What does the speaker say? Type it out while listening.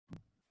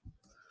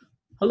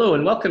Hello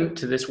and welcome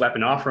to this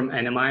webinar from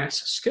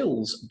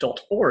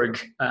NMIS-Skills.org.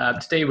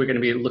 Today we're going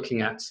to be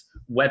looking at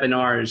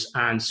webinars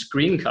and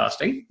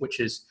screencasting,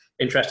 which is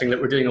interesting that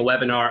we're doing a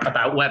webinar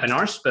about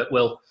webinars, but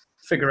we'll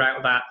figure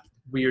out that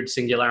weird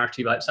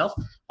singularity by itself.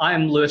 I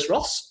am Lewis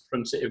Ross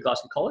from City of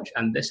Glasgow College,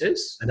 and this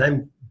is... And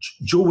I'm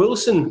Joe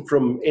Wilson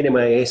from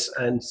NMIS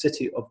and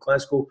City of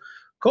Glasgow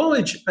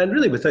College. And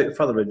really, without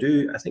further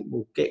ado, I think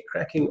we'll get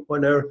cracking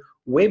on our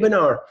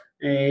webinar.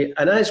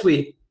 And as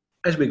we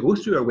go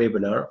through our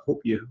webinar, I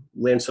hope you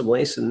learn some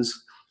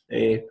lessons.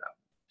 I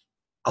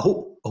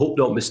hope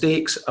not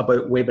mistakes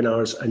about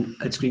webinars and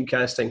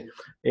screencasting.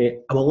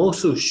 I will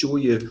also show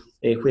you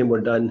when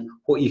we're done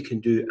what you can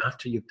do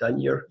after you've done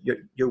your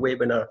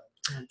webinar.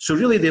 So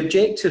really the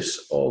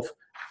objectives of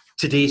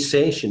today's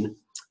session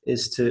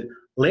is to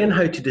learn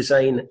how to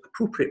design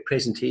appropriate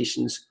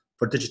presentations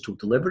for digital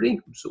delivery,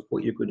 so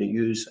what you're going to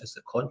use as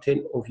the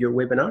content of your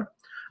webinar.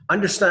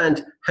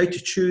 Understand how to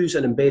choose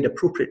and embed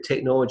appropriate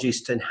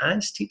technologies to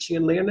enhance teaching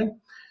and learning,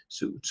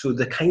 so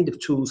the kind of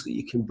tools that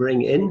you can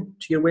bring in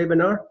to your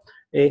webinar,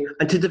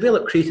 and to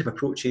develop creative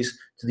approaches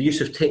to the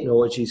use of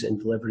technologies in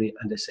delivery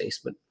and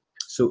assessment.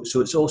 So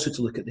it's also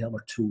to look at the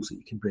other tools that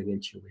you can bring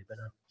into your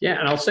webinar. Yeah,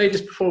 and I'll say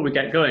just before we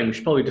get going, we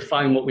should probably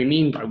define what we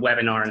mean by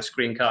webinar and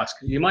screencast,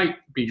 because you might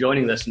be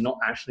joining this and not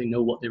actually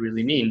know what they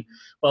really mean.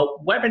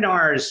 Well,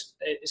 webinars is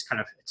it's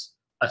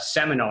a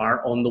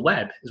seminar on the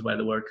web is where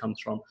the word comes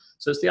from.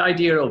 So it's the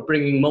idea of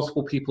bringing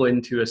multiple people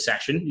into a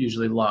session,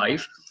 usually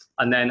live,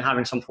 and then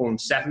having some form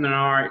of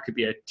seminar. It could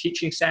be a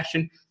teaching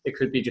session. It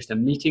could be just a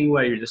meeting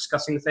where you're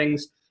discussing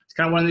things. It's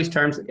kind of one of these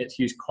terms that gets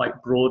used quite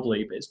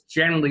broadly, but it's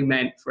generally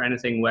meant for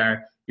anything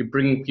where you're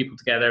bringing people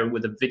together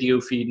with a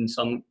video feed in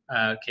some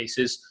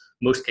cases,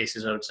 most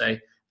cases I would say,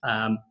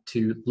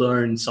 to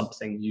learn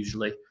something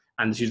usually.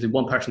 And there's usually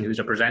one person who's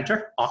a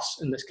presenter, us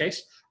in this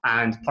case,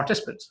 and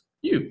participants,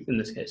 you in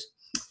this case.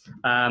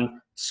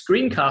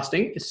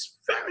 Screencasting is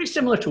very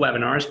similar to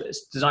webinars, but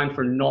it's designed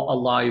for not a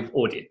live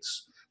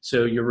audience.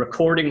 So you're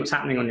recording what's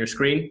happening on your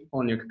screen,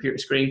 on your computer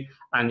screen,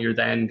 and you're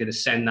then going to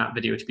send that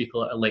video to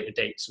people at a later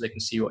date so they can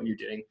see what you're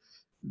doing.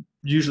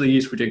 Usually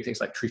used for doing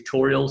things like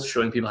tutorials,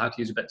 showing people how to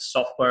use a bit of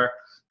software,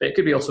 but it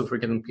could be also for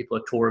giving people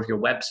a tour of your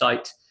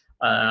website.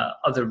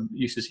 Other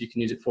uses you can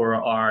use it for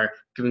are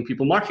giving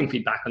people marking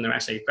feedback on their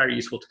essay. Very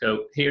useful to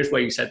go, here's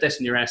where you said this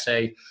in your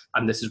essay,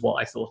 and this is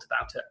what I thought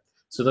about it.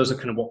 So those are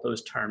kind of what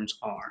those terms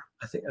are.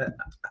 I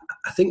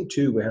think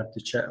too we have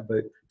to chat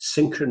about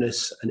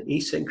synchronous and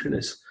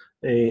asynchronous.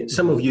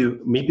 Some of you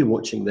may be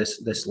watching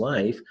this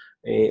live,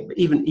 but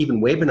even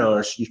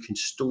webinars you can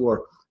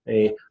store,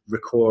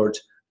 record,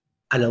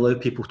 and allow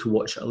people to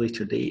watch at a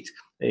later date.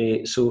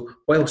 So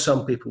while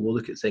some people will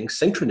look at things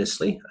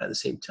synchronously at the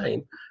same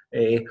time,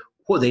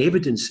 what the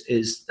evidence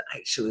is that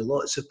actually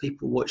lots of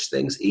people watch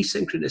things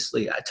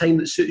asynchronously at a time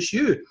that suits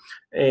you.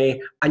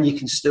 And you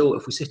can still,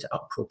 if we set it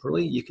up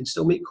properly, you can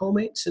still make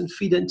comments and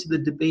feed into the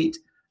debate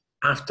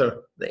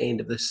after the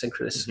end of this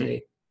synchronous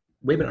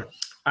webinar.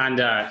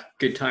 And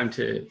good time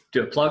to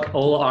do a plug.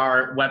 All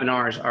our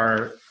webinars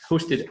are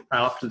hosted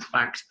after the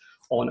fact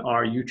on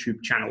our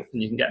YouTube channel,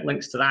 and you can get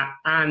links to that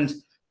and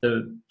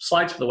the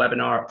slides for the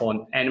webinar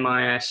on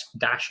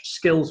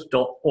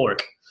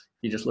NMIS-Skills.org.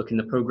 You just look in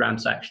the program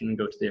section and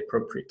go to the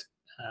appropriate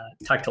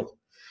title.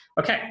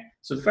 Okay,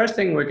 so the first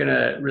thing we're going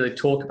to really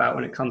talk about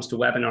when it comes to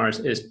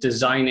webinars is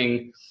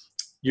designing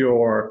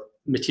your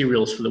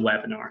materials for the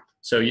webinar.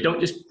 So you don't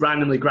just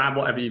randomly grab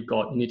whatever you've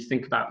got. You need to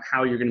think about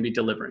how you're going to be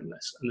delivering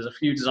this. And there's a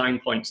few design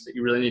points that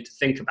you really need to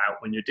think about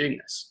when you're doing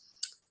this.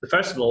 The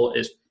first of all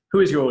is, who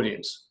is your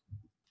audience?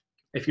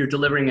 If you're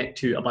delivering it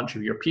to a bunch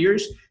of your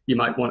peers, you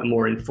might want a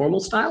more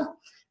informal style.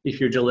 If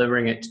you're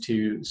delivering it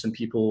to some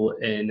people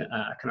in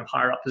a kind of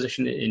higher up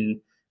position in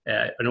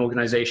an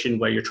organization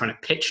where you're trying to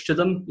pitch to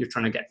them, you're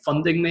trying to get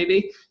funding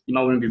maybe, you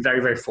might want to be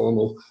very, very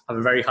formal, have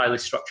a very highly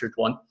structured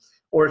one.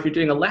 Or if you're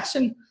doing a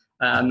lesson,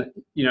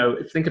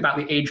 think about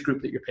the age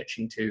group that you're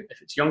pitching to. If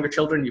it's younger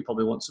children, you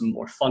probably want some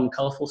more fun,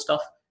 colorful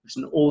stuff. If it's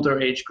an older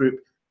age group,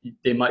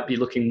 they might be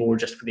looking more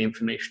just for the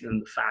information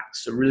and the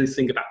facts. So really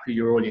think about who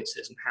your audience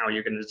is and how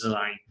you're going to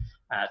design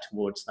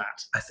towards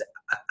that. I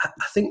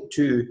think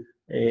too,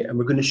 and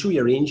we're going to show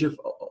you a range of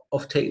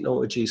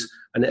technologies.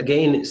 And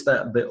again, it's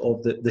that bit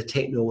of the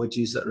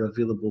technologies that are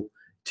available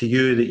to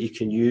you that you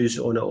can use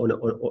on a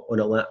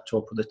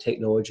laptop, or the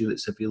technology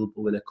that's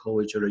available in a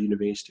college or a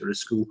university or a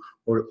school,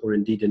 or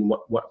indeed in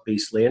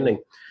work-based learning.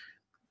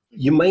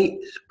 You might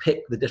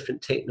pick the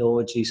different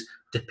technologies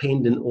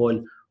depending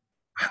on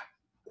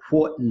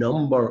what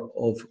number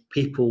of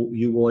people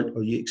you want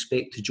or you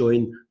expect to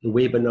join the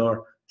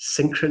webinar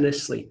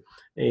synchronously.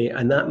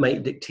 And that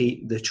might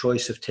dictate the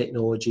choice of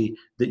technology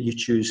that you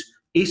choose.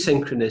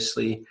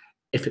 Asynchronously,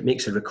 if it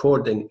makes a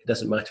recording, it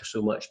doesn't matter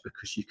so much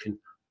because you can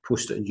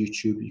post it on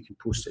YouTube, you can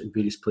post it in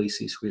various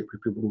places where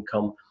people can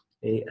come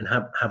and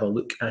have a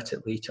look at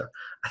it later.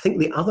 I think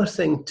the other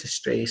thing to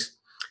stress,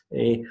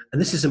 and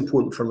this is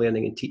important for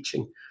learning and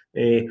teaching,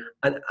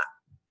 and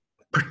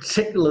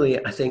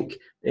particularly I think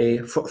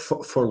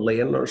for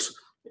learners,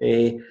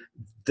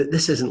 that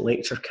this isn't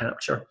lecture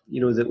capture.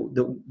 You know,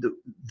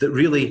 that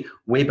really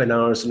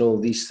webinars and all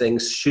these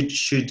things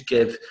should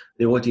give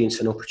the audience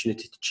an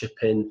opportunity to chip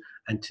in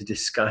and to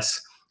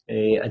discuss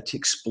and to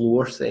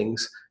explore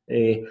things.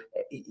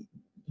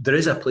 There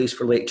is a place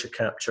for lecture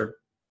capture,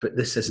 but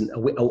this isn't a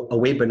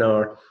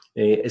webinar.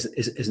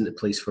 Isn't the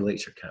place for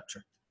lecture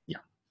capture. Yeah,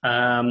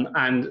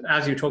 and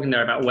as you're talking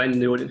there about when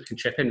the audience can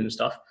chip in and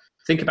stuff,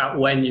 think about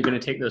when you're going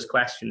to take those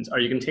questions. Are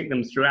you going to take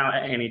them throughout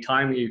at any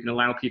time? You can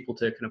allow people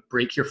to kind of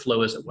break your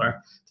flow, as it were,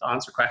 to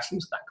answer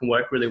questions. That can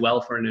work really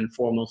well for an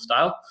informal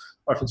style.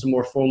 Or if it's a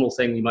more formal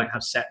thing, you might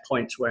have set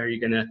points where you're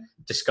going to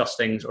discuss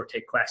things or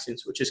take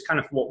questions, which is kind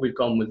of what we've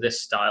gone with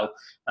this style,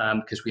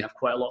 because we have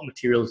quite a lot of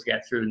material to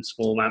get through in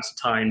small amounts of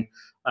time.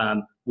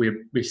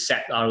 We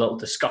set our little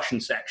discussion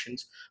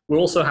sections.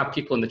 We'll also have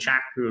people in the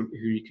chat who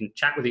you can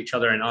chat with each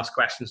other and ask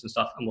questions and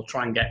stuff, and we'll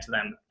try and get to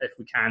them if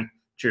we can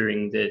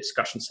during the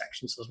discussion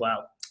sections as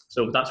well.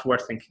 So that's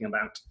worth thinking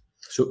about.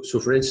 So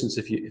for instance,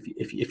 if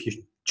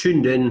you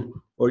tuned in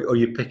or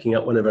you're picking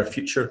up one of our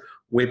future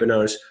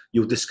webinars,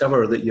 you'll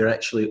discover that you're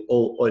actually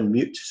all on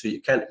mute, so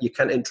you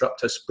can't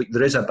interrupt us. But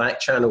there is a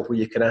back channel where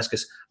you can ask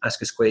us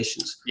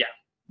questions. Yeah.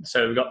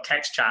 So we've got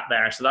text chat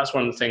there. So that's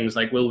one of the things,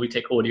 like, will we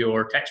take audio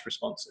or text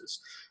responses?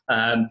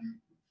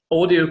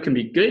 Audio can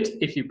be good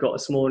if you've got a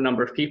smaller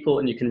number of people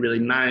and you can really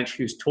manage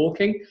who's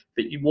talking,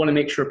 but you want to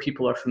make sure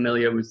people are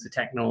familiar with the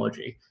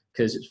technology,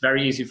 because it's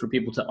very easy for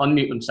people to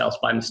unmute themselves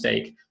by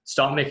mistake,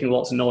 start making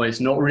lots of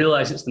noise, not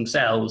realize it's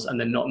themselves, and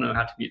then not know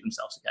how to mute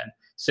themselves again.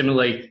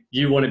 Similarly,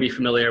 you want to be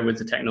familiar with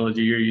the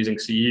technology you're using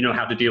so you know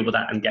how to deal with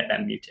that and get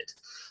them muted.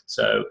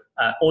 So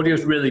audio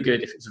is really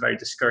good if it's a very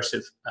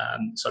discursive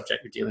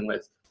subject you're dealing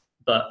with.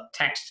 But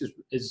text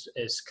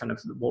is kind of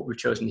what we've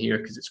chosen here,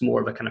 because it's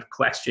more of a kind of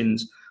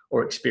questions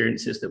or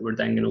experiences that we're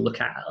then going to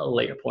look at a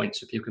later point.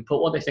 So people can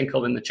put what they think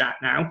of in the chat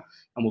now,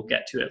 and we'll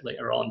get to it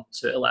later on.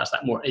 So it allows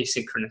that more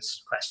asynchronous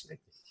questioning.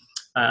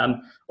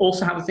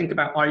 Also have a think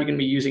about, are you going to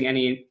be using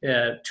any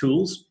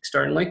tools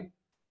externally?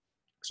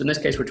 So in this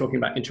case, we're talking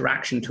about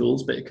interaction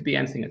tools, but it could be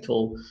anything at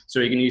all. So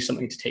you can use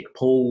something to take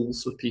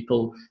polls with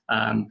people,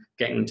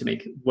 getting them to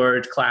make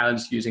word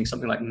clouds using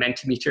something like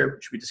Mentimeter,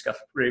 which we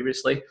discussed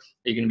previously. Are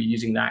you going to be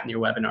using that in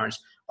your webinars?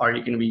 Are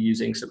you going to be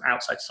using some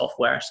outside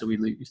software? So we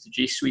use the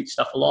G Suite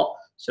stuff a lot.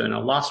 So in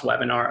our last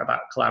webinar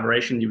about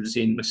collaboration, you would have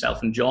seen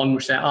myself and John were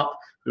set up.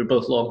 We were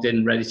both logged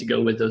in, ready to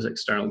go with those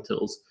external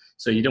tools.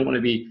 So you don't want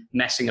to be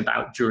messing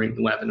about during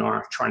the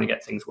webinar trying to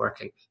get things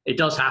working. It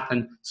does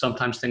happen.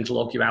 Sometimes things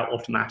log you out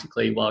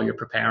automatically while you're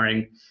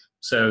preparing.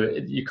 So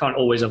you can't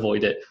always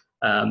avoid it,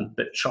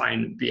 but try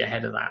and be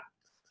ahead of that.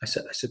 I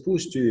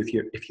suppose too,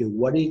 if you're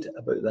worried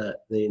about that,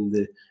 then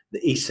the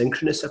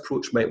asynchronous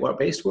approach might work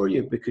best for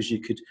you, because you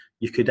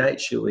could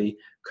actually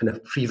kind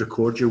of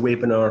pre-record your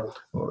webinar,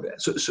 or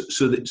so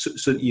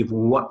that you've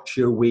worked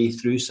your way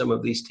through some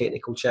of these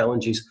technical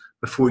challenges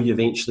before you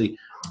eventually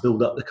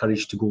build up the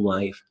courage to go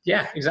live.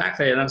 Yeah,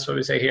 exactly, and that's what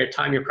we say here: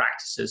 time your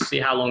practices, see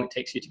how long it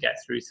takes you to get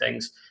through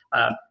things.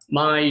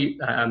 My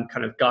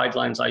kind of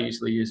guidelines I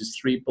usually use is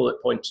 3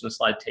 bullet points on a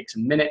slide takes a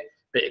minute.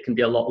 But it can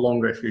be a lot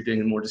longer if you're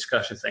doing a more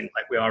discussion thing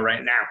like we are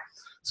right now.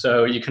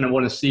 So you kind of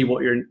want to see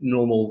what your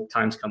normal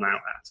times come out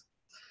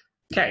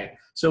at. Okay,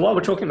 so while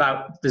we're talking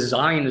about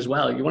design as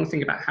well, you want to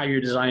think about how you're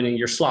designing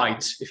your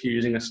slides if you're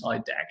using a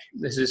slide deck.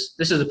 This is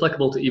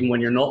applicable to even when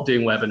you're not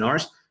doing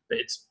webinars, but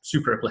it's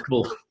super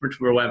applicable for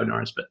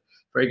webinars, but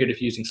very good if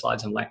you're using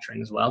slides and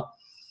lecturing as well.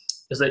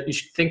 Is that you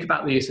should think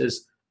about these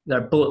as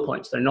they're bullet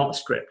points, they're not a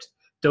script.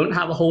 Don't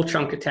have a whole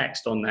chunk of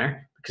text on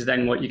there, because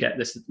then what you get,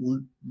 this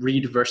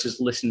read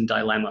versus listen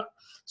dilemma.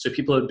 So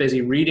people are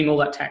busy reading all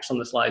that text on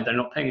the slide, they're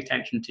not paying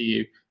attention to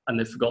you, and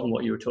they've forgotten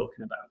what you were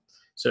talking about.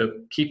 So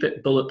keep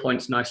it bullet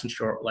points nice and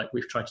short, like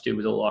we've tried to do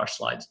with all our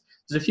slides.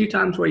 There's a few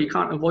times where you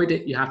can't avoid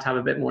it, you have to have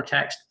a bit more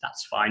text,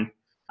 that's fine.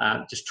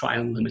 Just try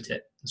and limit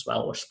it as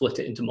well, or split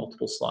it into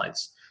multiple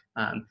slides.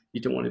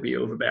 You don't want to be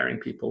overbearing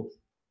people.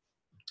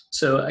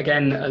 So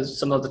again, as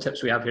some of the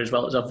tips we have here as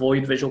well is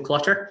avoid visual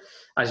clutter.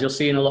 As you'll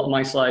see in a lot of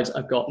my slides,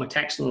 I've got my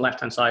text on the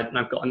left-hand side, and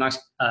I've got a nice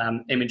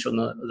image on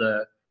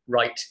the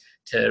right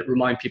to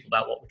remind people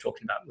about what we're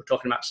talking about. We're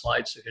talking about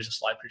slides, so here's a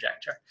slide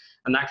projector.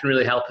 And that can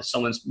really help if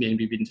someone's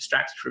maybe been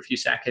distracted for a few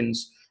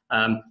seconds,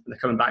 and they're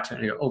coming back to it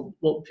and you go, oh,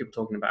 what were people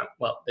talking about?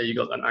 Well, there you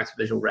got that nice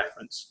visual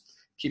reference.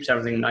 Keeps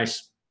everything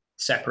nice,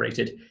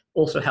 separated.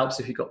 Also helps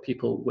if you've got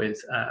people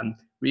with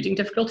reading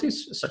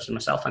difficulties, such as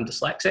myself. I'm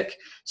dyslexic.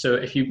 So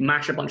if you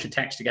mash a bunch of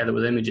text together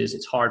with images,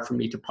 it's hard for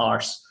me to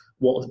parse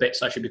what are the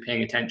bits I should be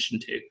paying attention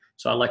to.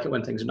 So I like it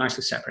when things are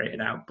nicely separated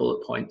out,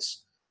 bullet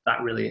points.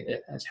 That really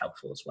is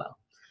helpful as well.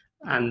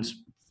 And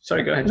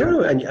sorry, go ahead, John.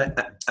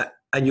 No,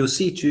 and you'll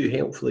see too,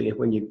 helpfully,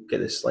 when you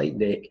get the slide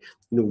deck,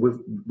 you know,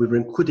 we're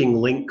including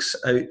links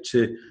out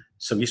to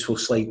some useful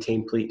slide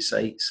template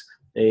sites,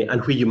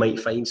 and where you might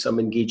find some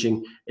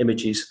engaging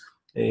images.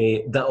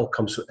 That all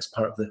comes as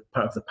part of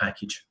the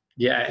package.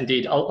 Yeah,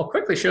 indeed. I'll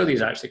quickly show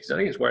these actually, because I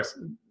think it's worth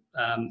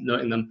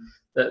noting them.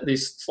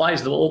 These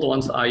slides, all the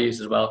ones that I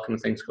use as well, come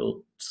with things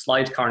called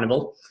Slide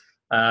Carnival.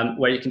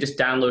 where you can just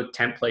download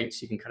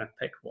templates. You can kind of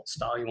pick what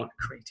style you want,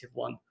 a creative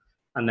one.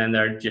 And then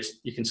they're just,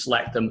 you can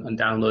select them and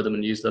download them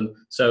and use them.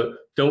 So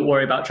don't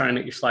worry about trying to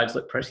make your slides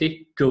look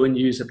pretty. Go and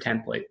use a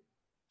template.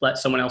 Let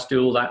someone else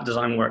do all that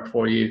design work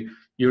for you.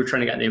 You're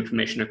trying to get the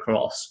information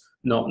across,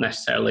 not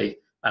necessarily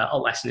a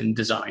lesson in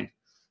design.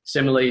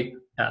 Similarly,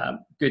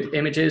 good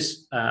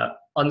images,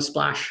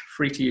 Unsplash,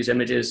 free to use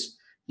images.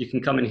 You can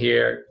come in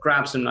here,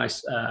 grab some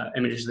nice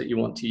images that you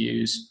want to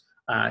use,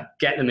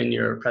 get them in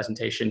your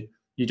presentation.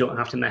 You don't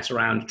have to mess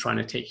around trying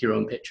to take your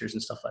own pictures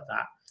and stuff like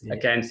that. Yeah.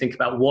 Again, think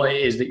about what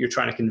it is that you're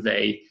trying to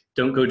convey.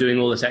 Don't go doing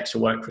all this extra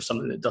work for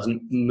something that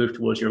doesn't move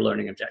towards your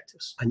learning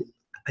objectives.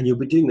 And you'll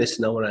be doing this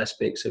in other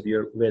aspects of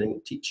your learning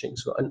and teaching.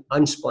 So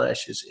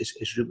Unsplash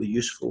is really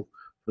useful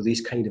for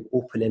these kind of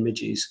open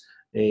images.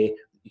 You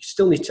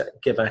still need to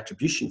give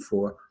attribution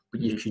for,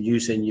 but you can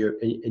use in your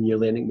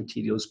learning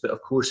materials. But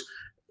of course,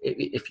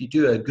 if you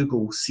do a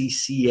Google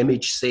CC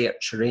image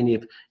search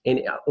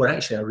or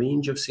actually a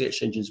range of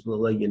search engines will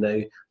allow you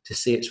now to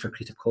search for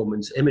Creative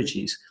Commons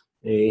images.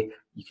 You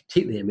can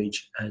take the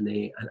image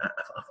and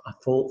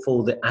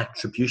follow the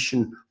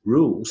attribution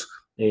rules,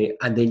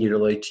 and then you're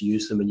allowed to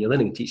use them in your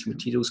learning and teaching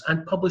materials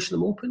and publish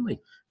them openly.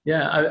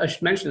 Yeah, I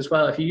should mention as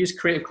well, if you use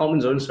Creative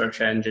Commons own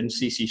search engine,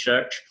 CC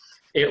Search,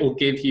 it will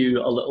give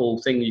you a little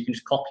thing you can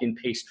just copy and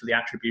paste for the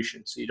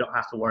attribution. So you don't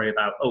have to worry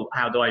about, oh,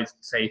 how do I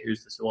say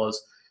whose this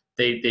was?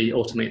 They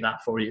automate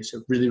that for you.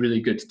 So really, really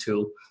good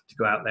tool to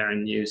go out there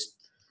and use.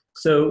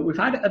 So we've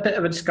had a bit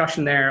of a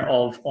discussion there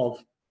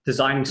of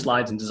designing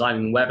slides and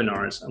designing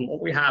webinars. And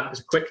what we have is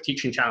a quick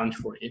teaching challenge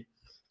for you.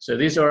 So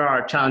these are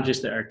our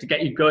challenges that are to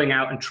get you going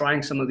out and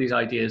trying some of these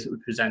ideas that we're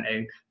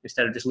presenting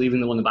instead of just leaving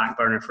them on the back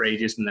burner for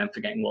ages and then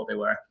forgetting what they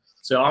were.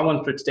 So our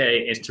one for today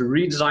is to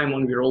redesign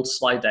one of your old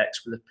slide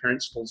decks with the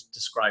principles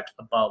described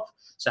above.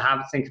 So have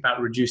a think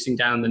about reducing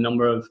down the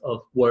number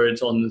of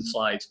words on the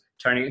slides,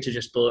 turning it to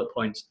just bullet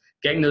points,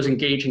 getting those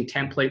engaging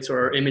templates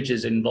or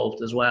images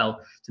involved as well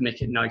to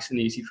make it nice and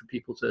easy for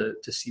people to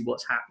see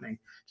what's happening.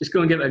 Just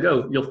go and give it a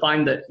go. You'll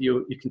find that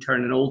you can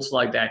turn an old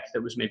slide deck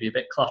that was maybe a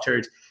bit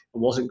cluttered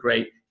and wasn't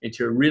great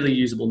into a really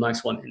usable,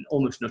 nice one in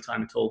almost no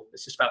time at all.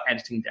 It's just about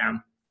editing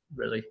down,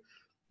 really.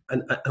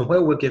 And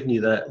while we're giving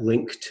you that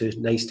link to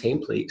nice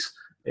templates,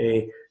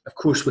 of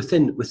course,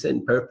 within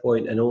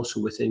PowerPoint and also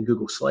within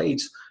Google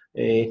Slides,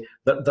 there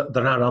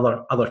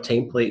are other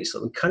templates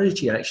that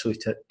encourage you actually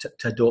to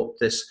adopt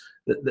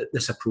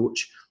this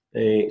approach.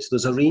 So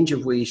there's a range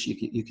of ways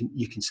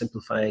you can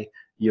simplify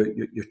your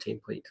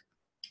template.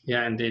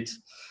 Yeah, indeed.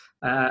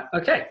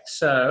 Okay,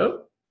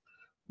 so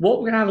what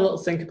we're going to have a little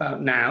think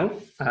about now,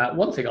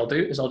 one thing I'll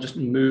do is I'll just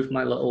move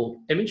my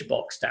little image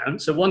box down.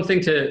 So one thing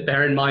to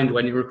bear in mind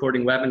when you're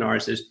recording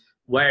webinars is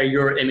where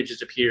your image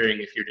is appearing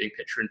if you're doing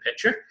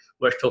picture-in-picture.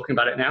 We're talking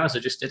about it now as I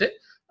just did it.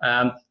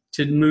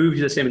 To move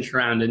this image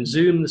around in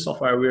Zoom, the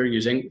software we're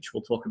using, which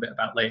we'll talk a bit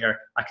about later,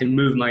 I can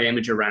move my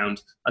image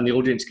around and the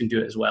audience can do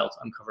it as well to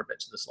uncover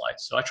bits of the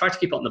slides. So I try to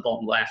keep it on the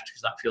bottom left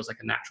because that feels like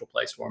a natural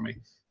place for me.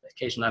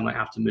 Occasionally I might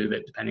have to move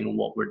it depending on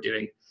what we're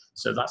doing.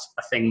 So that's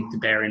a thing to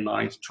bear in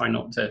mind. Try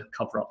not to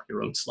cover up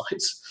your own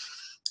slides.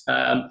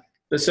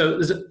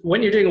 So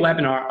when you're doing a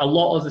webinar, a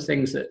lot of the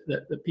things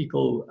that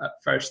people at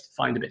first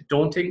find a bit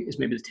daunting is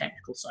maybe the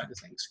technical side of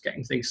things,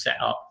 getting things set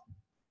up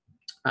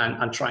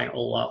and trying it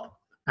all out.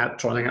 And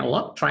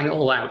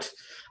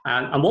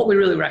what we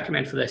really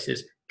recommend for this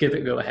is give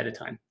it a go ahead of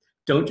time.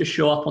 Don't just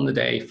show up on the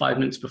day 5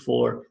 minutes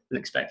before and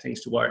expect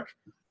things to work.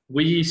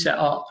 We set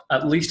up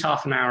at least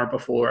half an hour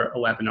before a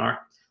webinar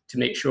to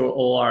make sure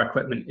all our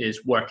equipment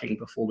is working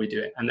before we do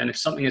it. And then if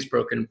something is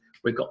broken,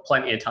 we've got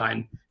plenty of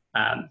time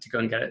to go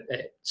and get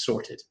it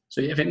sorted.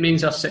 So if it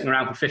means us sitting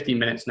around for 15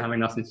 minutes and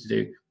having nothing to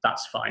do,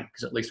 that's fine,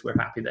 because at least we're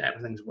happy that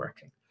everything's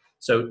working.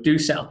 So do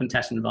set up and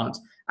test in advance.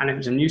 And if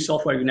it's a new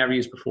software you've never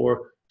used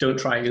before, don't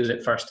try to use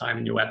it first time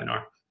in your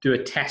webinar. Do a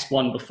test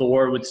one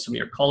before with some of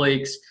your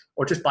colleagues,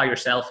 or just by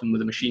yourself and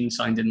with a machine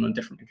signed in on a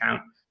different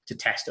account to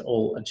test it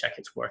all and check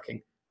it's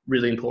working.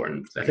 Really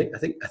important thing.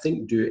 I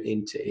think do it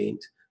end to end.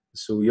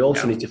 So you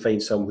also need to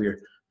find somewhere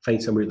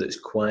that's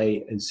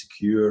quiet and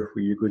secure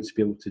where you're going to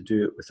be able to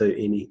do it without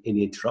any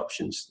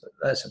interruptions.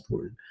 That's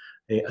important.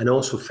 And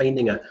also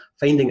finding a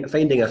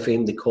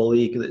friendly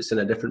colleague that's in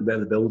a different bit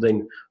of the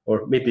building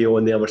or maybe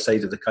on the other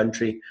side of the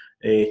country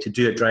to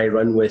do a dry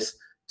run with,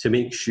 to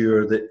make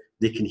sure that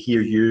they can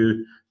hear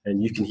you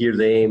and you can hear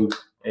them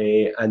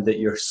and that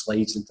your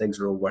slides and things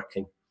are all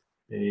working.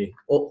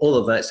 All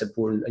of that's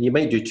important. And you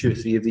might do 2 or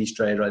 3 of these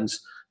dry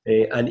runs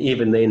and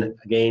even then,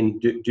 again,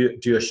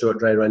 do a short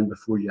dry run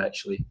before you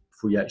actually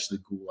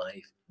go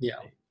live. Yeah,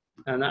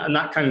 and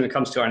that kind of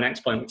comes to our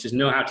next point, which is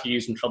know how to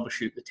use and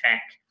troubleshoot the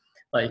tech.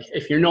 Like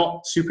if you're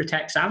not super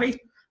tech savvy,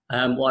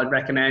 what I'd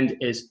recommend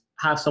is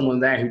have someone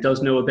there who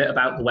does know a bit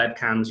about the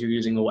webcams you're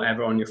using or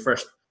whatever on your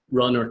first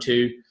run or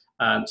 2,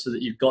 so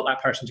that you've got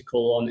that person to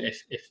call on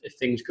if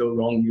things go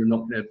wrong. You're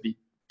not going to be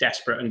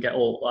desperate and get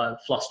all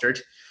flustered,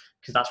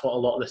 because that's what a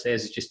lot of this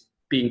is just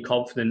being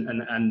confident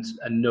and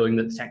knowing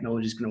that the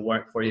technology is going to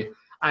work for you.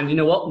 And you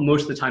know what?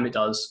 Most of the time it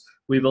does.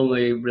 We've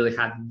only really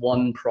had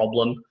one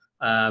problem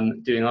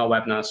doing our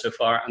webinars so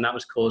far, and that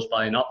was caused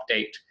by an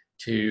update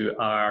to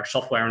our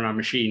software on our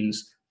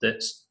machines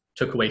that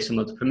took away some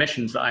of the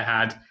permissions that I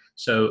had,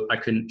 so I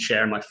couldn't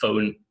share my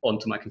phone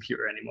onto my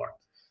computer anymore,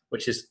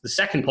 which is the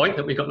second point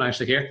that we got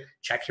nicely here.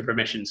 Check your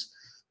permissions.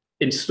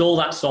 Install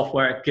that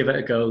software, give it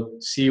a go,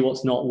 see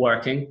what's not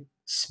working,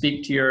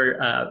 speak to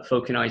your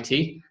folk in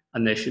IT,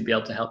 and they should be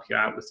able to help you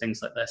out with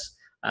things like this,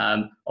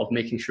 of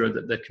making sure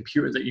that the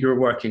computer that you're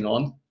working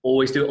on,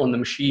 always do it on the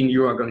machine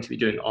you are going to be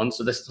doing it on.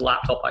 So this is the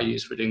laptop I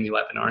use for doing the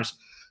webinars.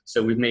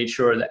 So we've made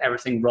sure that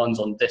everything runs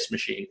on this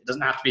machine. It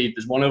doesn't have to be,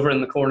 there's one over in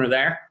the corner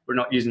there, we're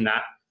not using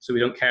that, so we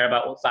don't care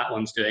about what that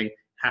one's doing. It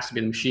has to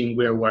be the machine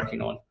we're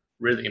working on.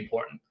 Really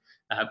important.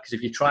 Because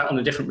if you try it on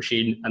a different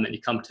machine and then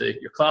you come to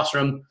your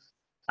classroom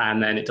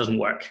and then it doesn't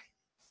work,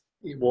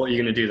 what are you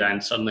going to do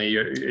then? Suddenly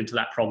you're into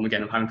that problem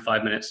again of having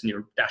 5 minutes and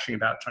you're dashing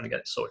about trying to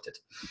get it sorted.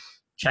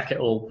 Check it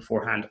all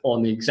beforehand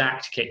on the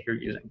exact kit you're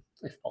using,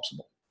 if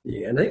possible.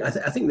 Yeah, and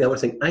I think the other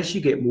thing, as you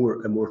get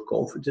more and more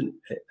confident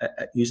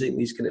at using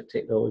these kind of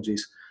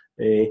technologies,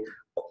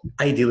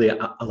 ideally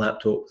a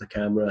laptop with a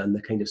camera and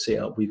the kind of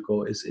setup we've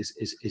got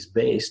is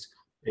best.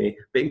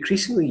 But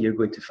increasingly, you're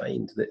going to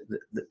find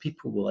that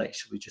people will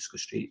actually just go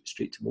straight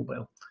to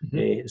mobile.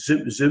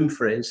 Zoom,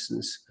 for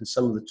instance, and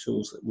some of the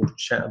tools that we'll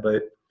chat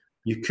about,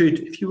 you could,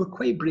 if you were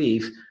quite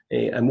brave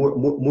and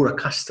more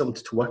accustomed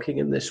to working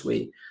in this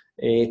way,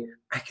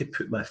 I could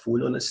put my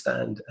phone on a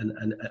stand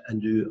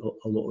and do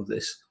a lot of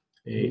this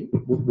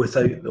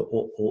without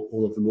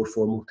all of the more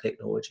formal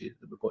technology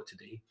that we've got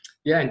today.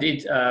 Yeah,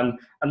 indeed. And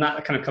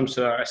that kind of comes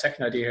to our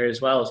second idea here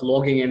as well, is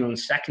logging in on a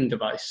second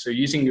device. So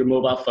using your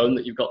mobile phone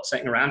that you've got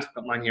sitting around, I've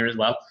got mine here as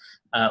well,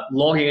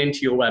 logging into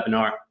your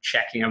webinar,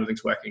 checking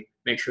everything's working,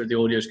 make sure the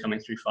audio is coming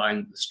through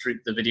fine,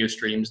 the video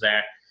stream's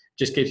there.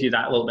 Just gives you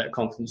that little bit of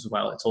confidence as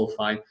well. It's all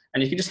fine.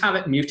 And you can just have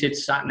it muted,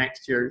 sat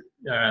next to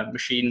your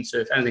machine, so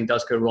if anything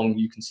does go wrong,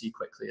 you can see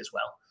quickly as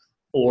well.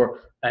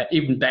 Or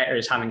even better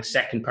is having a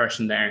second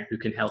person there who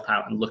can help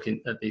out and look at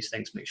these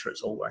things, make sure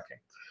it's all working.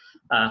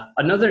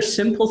 Another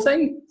simple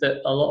thing that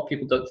a lot of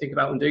people don't think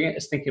about when doing it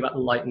is thinking about the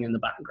lighting in the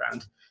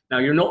background. Now,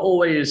 you're not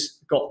always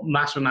got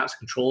massive amounts of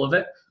control of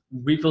it.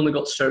 We've only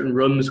got certain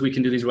rooms we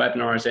can do these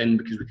webinars in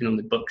because we can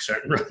only book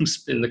certain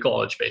rooms in the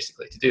college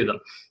basically to do them.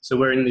 So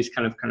we're in these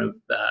kind of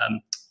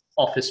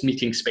office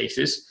meeting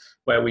spaces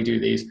where we do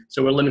these.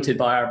 So we're limited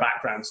by our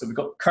background. So we've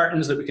got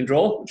curtains that we can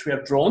draw, which we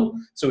have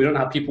drawn, so we don't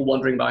have people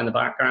wandering by in the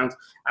background.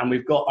 And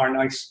we've got our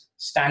nice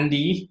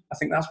standee, I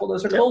think that's what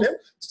those are called,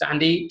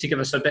 standee, to give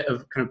us a bit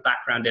of kind of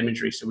background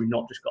imagery. So we've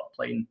not just got a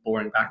plain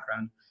boring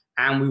background.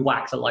 And we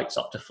whack the lights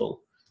up to full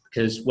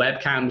because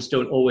webcams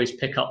don't always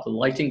pick up the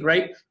lighting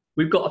great.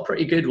 We've got a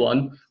pretty good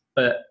one,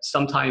 but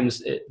sometimes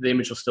the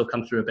image will still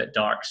come through a bit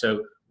dark.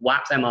 So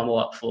whack them all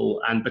up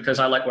full. And because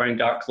I like wearing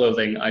dark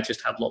clothing, I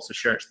just have lots of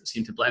shirts that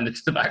seem to blend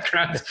into the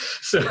background.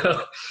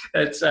 So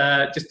it's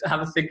just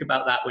have a think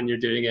about that when you're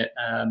doing it,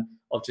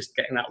 of just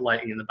getting that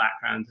lighting in the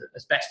background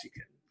as best you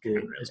can.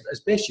 Really. As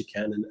best you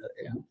can. And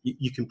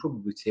you can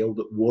probably tell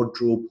that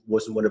wardrobe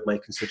wasn't one of my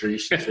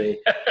considerations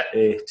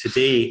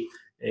today.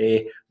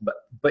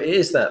 But it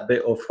is that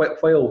bit of,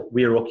 while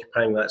we're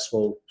occupying that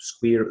small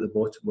square at the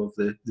bottom of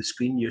the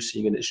screen you're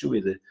seeing, and it's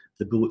really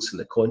the bullets and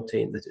the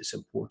content that it's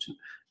important.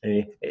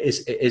 It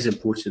is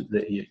important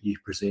that you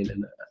present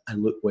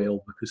and look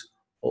well, because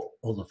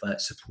all of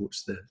that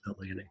supports the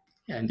learning.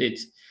 Yeah, indeed.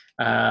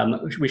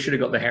 We should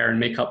have got the hair and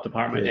makeup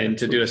department in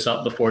to do us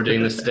up before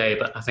doing this today,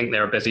 but I think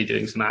they're busy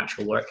doing some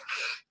actual work.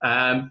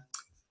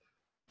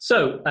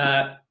 So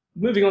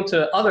moving on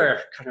to other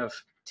kind of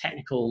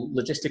technical,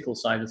 logistical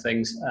side of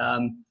things.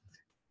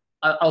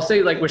 I'll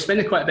say, like, we're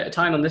spending quite a bit of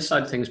time on this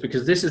side of things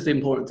because this is the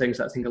important things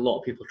that I think a lot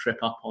of people trip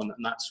up on,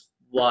 and that's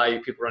why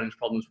people run into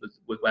problems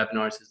with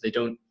webinars, is they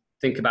don't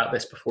think about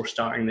this before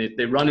starting.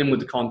 They run in with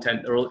the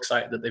content, they're all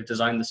excited that they've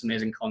designed this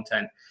amazing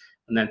content,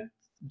 and then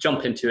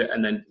jump into it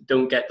and then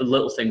don't get the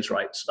little things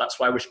right. So that's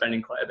why we're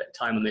spending quite a bit of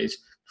time on these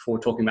before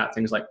talking about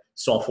things like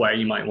software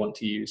you might want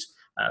to use,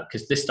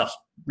 because this stuff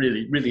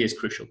really, really is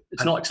crucial.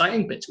 It's not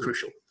exciting, but it's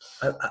crucial.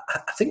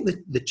 I think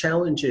the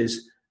challenge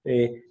is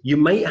you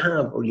may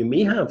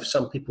have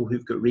some people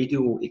who've got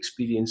radio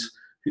experience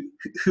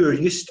who are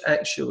used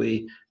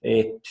actually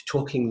to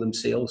talking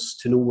themselves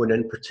to no one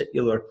in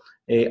particular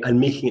and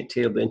making it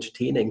terribly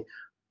entertaining.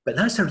 But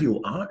that's a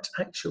real art,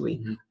 actually.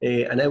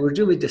 Mm-hmm. And I would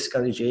really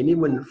discourage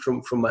anyone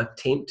from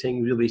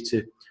attempting really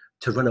to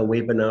run a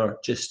webinar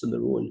just on their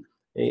own.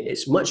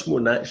 It's much more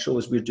natural,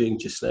 as we're doing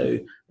just now,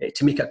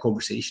 to make a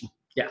conversation.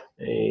 Yeah.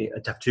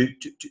 And to have two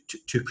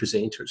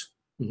presenters.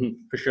 Mm-hmm,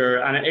 for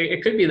sure. And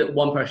it could be that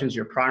one person's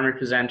your primary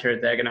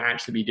presenter, they're going to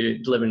actually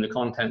be delivering the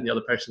content, the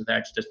other person's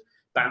there to just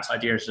bounce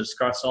ideas to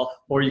discuss off.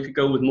 Or you could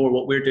go with more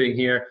what we're doing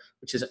here,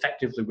 which is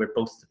effectively we're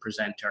both the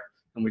presenter,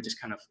 and we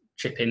just kind of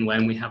chip in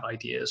when we have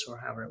ideas or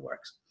however it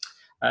works.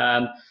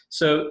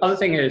 So other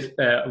thing is,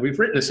 we've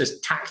written this as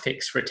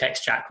tactics for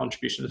text chat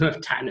contributions. I don't know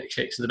if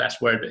tactics is the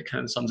best word, but it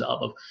kind of sums it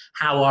up of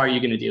how are you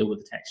going to deal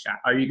with the text chat?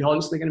 Are you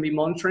constantly going to be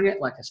monitoring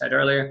it, like I said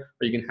earlier,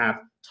 or you can have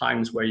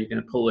times where you're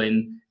going to pull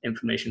in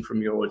information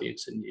from your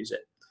audience and use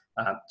it?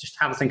 just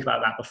have a think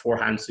about that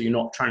beforehand, so you're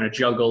not trying to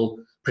juggle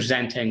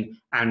presenting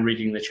and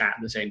reading the chat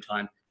at the same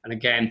time. And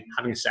again,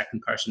 having a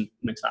second person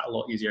makes that a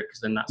lot easier,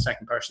 because then that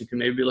second person can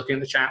maybe be looking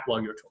at the chat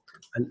while you're talking.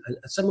 And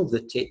some of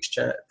the text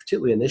chat,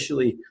 particularly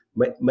initially,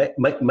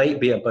 might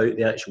be about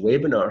the actual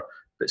webinar,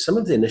 but some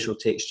of the initial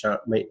text chat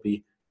might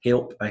be,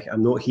 help,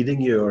 I'm not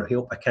hearing you, or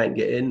help, I can't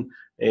get in.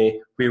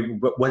 Where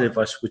one of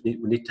us would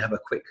need to have a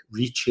quick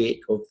recheck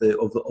of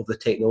the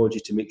technology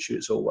to make sure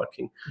it's all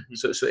working.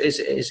 So it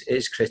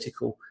is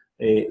critical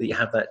that you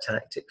have that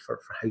tactic for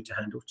how to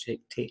handle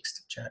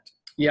text chat.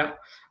 Yeah,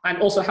 and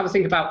also have a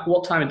think about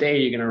what time of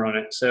day you're going to run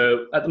it.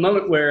 So at the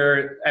moment,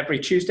 we're every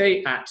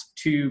Tuesday at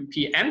 2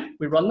 p.m.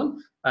 we run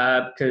them,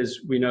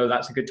 because we know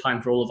that's a good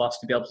time for all of us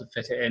to be able to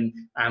fit it in,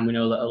 and we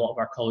know that a lot of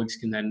our colleagues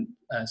can then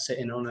sit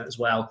in on it as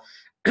well.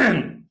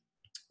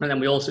 And then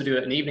we also do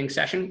an evening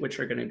session, which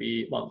are going to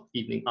be, well,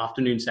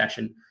 afternoon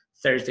session,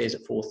 Thursdays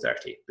at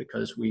 4:30,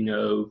 because we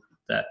know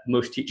that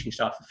most teaching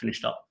staff have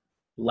finished up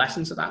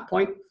lessons at that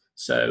point,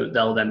 so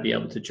they'll then be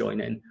able to join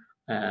in.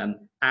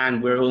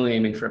 And we're only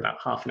aiming for about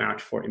half an hour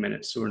to 40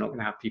 minutes, so we're not going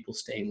to have people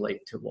staying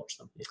late to watch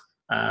them.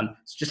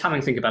 So just having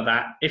a think about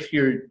that. If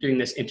you're doing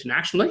this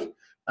internationally,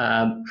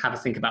 have a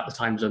think about the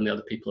time zone the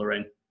other people are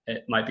in.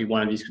 It might be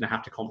one of you's going to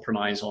have to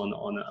compromise on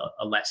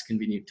a less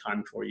convenient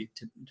time for you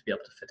to be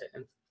able to fit it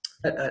in.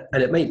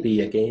 And it might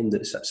be, again,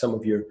 that some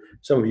of your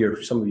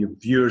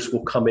viewers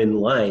will come in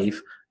live,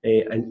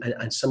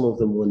 and some of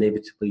them will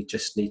inevitably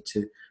just need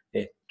to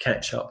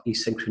catch up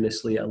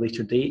asynchronously at a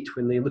later date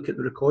when they look at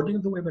the recording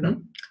of the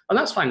webinar. And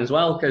that's fine as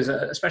well, because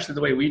especially the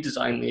way we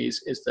design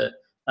these is that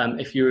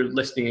if you're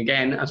listening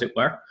again, as it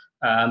were,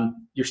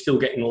 you're still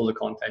getting all the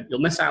content. You'll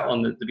miss out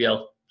on the be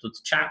able to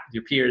chat with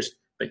your peers,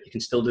 but you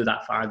can still do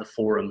that via the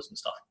forums and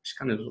stuff, which is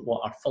kind of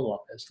what our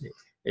follow-up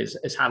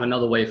is have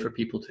another way for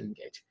people to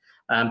engage.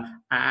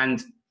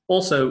 And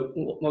also,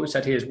 what we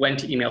said here is when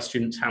to email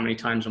students, how many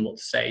times, and what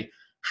to say.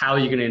 How are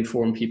you going to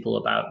inform people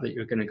about that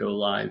you're going to go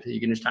live? Are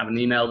you going to just have an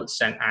email that's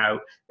sent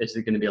out? Is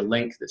there going to be a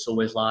link that's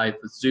always live?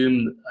 With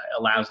Zoom, it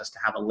allows us to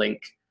have a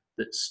link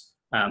that's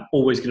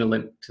always going to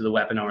link to the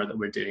webinar that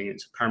we're doing.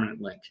 It's a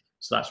permanent link,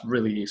 so that's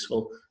really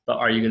useful. But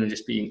are you going to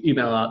just be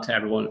email out to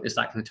everyone? Is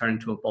that going to turn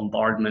into a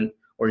bombardment?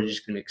 Or are you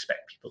just going to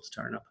expect people to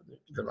turn up at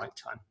the right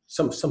time?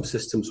 Some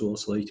systems will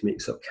also allow you to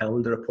make sort of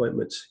calendar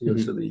appointments,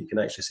 so that you can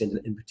actually send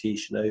an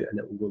invitation out and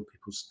it will go in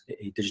people's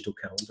digital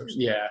calendars.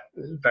 Yeah,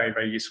 very,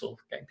 very useful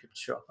for getting people to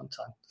show up on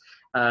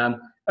time.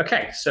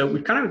 Okay, so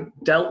we've kind of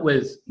dealt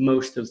with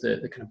most of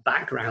the kind of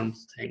background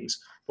things.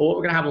 But what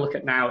we're going to have a look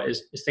at now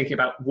is thinking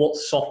about what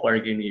software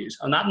you're going to use.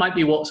 And that might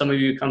be what some of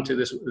you come to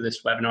this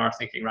webinar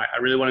thinking, right,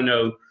 I really want to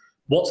know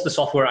what's the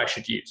software I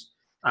should use.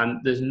 And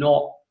there's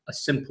not a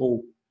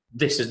simple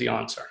this is the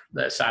answer,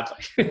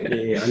 sadly.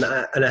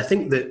 Yeah, and I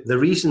think that the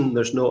reason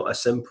there's not a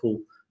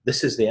simple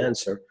this is the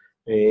answer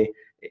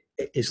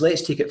is,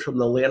 let's take it from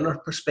the learner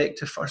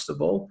perspective first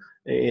of all.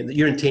 That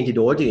your intended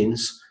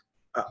audience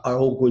are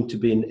all going to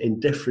be in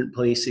different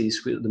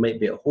places. They might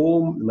be at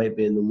home, they might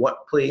be in the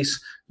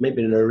workplace, they might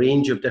be in a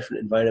range of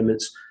different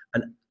environments,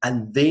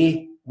 and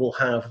they will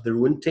have their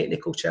own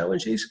technical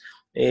challenges,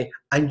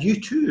 and you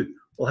too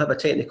will have a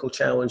technical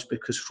challenge,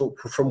 because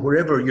from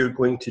wherever you're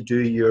going to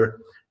do your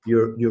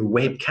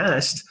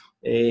webcast,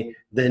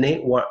 the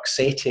network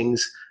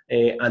settings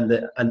and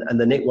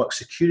the network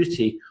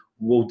security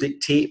will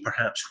dictate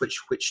perhaps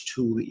which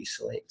tool that you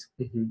select.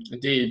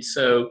 Indeed.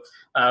 So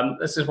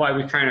this is why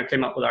we kind of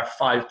came up with our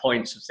 5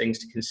 points of things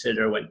to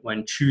consider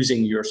when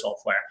choosing your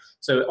software.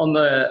 So on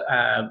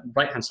the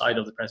right-hand side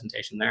of the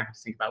presentation there, to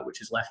think about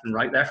which is left and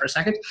right there for a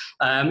second,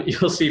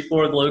 you'll see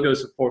 4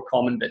 logos of 4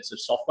 common bits of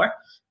software,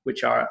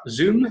 which are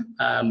Zoom,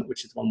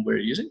 which is the one we're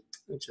using,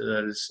 which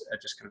is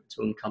just kind of its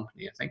own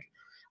company, I think.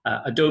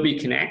 Adobe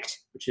Connect,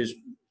 which is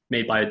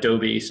made by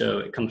Adobe, so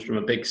it comes from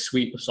a big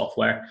suite of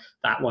software.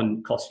 That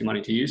one costs you money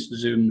to use.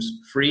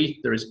 Zoom's free.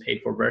 There is a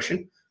paid-for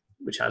version,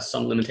 which has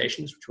some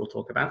limitations, which we'll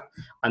talk about.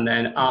 And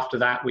then after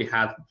that, we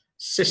have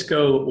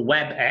Cisco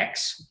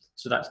WebEx,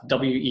 so that's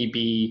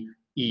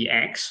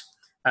WEBEX,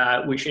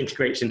 which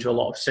integrates into a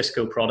lot of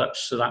Cisco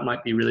products. So that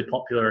might be really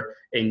popular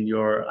in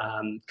your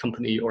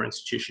company or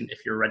institution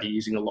if you're already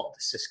using a lot of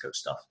the Cisco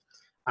stuff.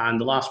 And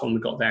the last one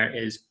we've got there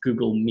is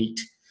Google Meet,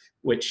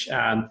 which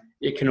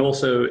it can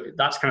also,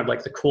 that's kind of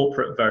like the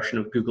corporate version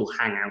of Google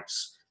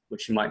Hangouts,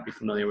 which you might be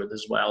familiar with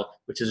as well,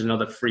 which is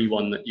another free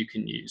one that you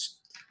can use.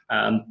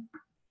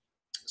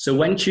 So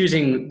when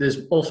choosing,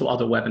 there's also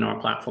other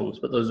webinar platforms,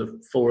 but those are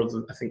 4 of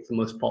the, I think, the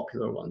most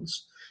popular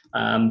ones.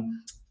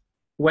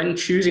 When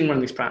choosing one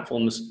of these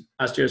platforms,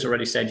 as Joe's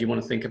already said, you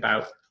want to think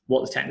about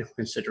what the technical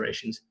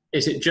considerations.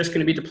 Is it just going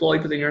to be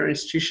deployed within your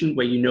institution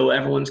where you know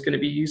everyone's going to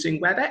be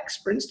using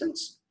WebEx, for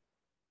instance?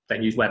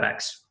 Then use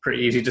WebEx.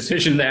 Pretty easy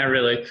decision there,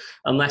 really,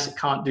 unless it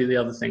can't do the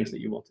other things that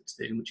you want it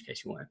to do, in which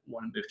case you want to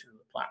move to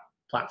another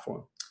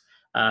platform.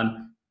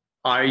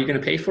 Are you going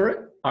to pay for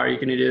it? Are you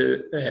going to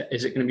do,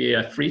 is it going to be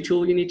a free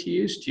tool you need to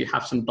use? Do you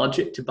have some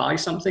budget to buy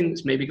something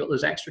that's maybe got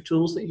those extra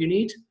tools that you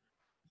need?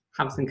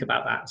 Have a think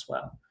about that as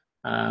well.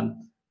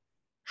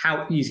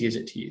 how easy is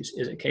it to use?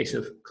 Is it a case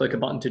of click a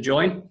button to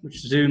join, which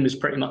Zoom is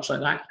pretty much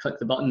like that? Click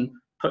the button,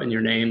 put in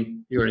your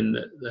name, you're in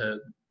the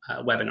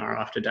webinar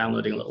after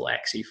downloading a little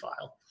exe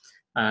file.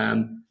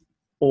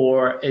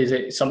 Or is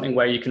it something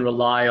where you can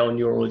rely on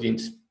your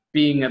audience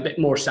being a bit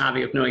more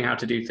savvy of knowing how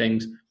to do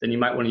things? Then you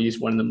might want to use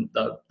one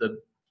of the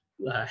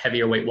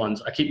heavier weight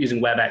ones. I keep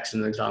using WebEx as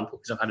an example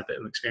because I've had a bit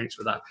of experience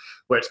with that,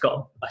 where it's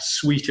got a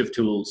suite of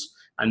tools,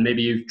 and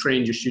maybe you've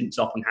trained your students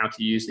up on how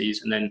to use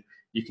these, and then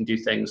you can do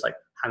things like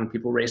having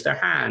people raise their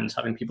hands,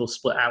 having people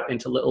split out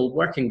into little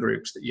working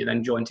groups that you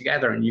then join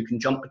together, and you can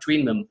jump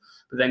between them.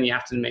 But then you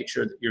have to make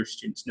sure that your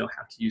students know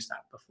how to use that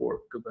before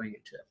going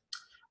into it.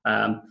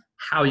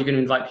 How are you going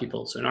to invite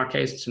people? So in our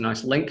case, it's a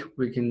nice link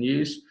we can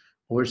use,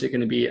 or is it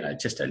going to be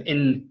just an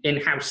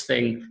in-house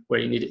thing where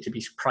you need it to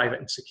be private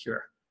and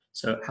secure?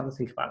 So have a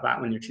think about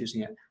that when you're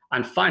choosing it.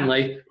 And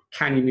finally,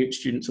 can you mute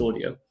students'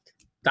 audio?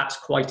 That's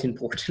quite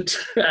important,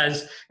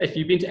 as if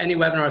you've been to any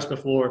webinars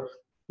before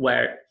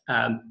where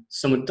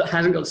someone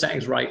hasn't got the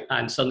settings right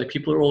and suddenly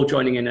people are all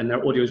joining in and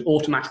their audio is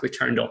automatically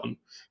turned on,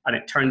 and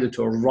it turns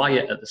into a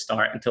riot at the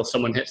start until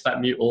someone hits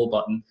that mute all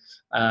button.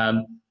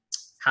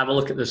 Have a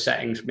look at the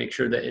settings, make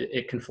sure that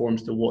it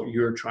conforms to what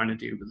you're trying to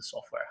do with the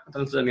software. I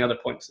don't know if there's any other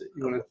points that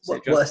you want to say,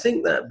 John. Well, I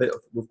think that bit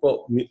we've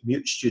got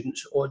mute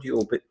students'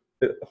 audio, but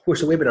of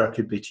course a webinar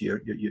could be to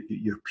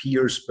your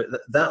peers, but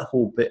that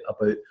whole bit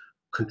about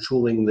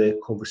controlling the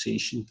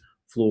conversation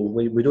flow,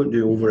 we don't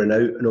do over and out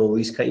and all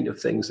these kind of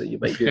things that you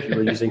might do if you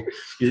were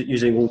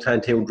using old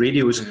handheld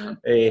radios.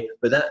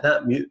 But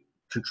that mute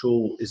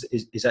control is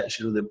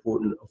actually really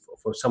important.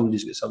 For somebody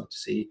who's got something to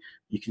say,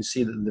 you can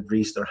see that they've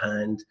raised their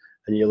hand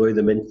and you allow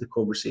them into the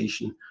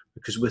conversation,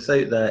 because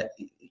without that,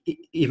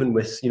 even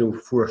with 4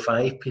 or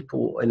 5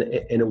 people in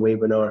a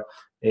webinar,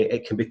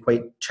 it can be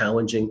quite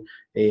challenging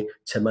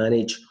to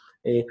manage.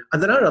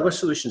 And there are other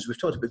solutions.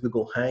 We've talked about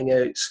Google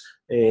Hangouts.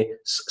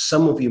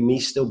 Some of you may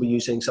still be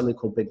using something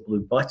called Big Blue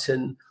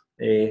Button.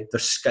 There's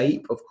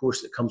Skype, of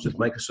course, that comes with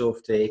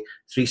Microsoft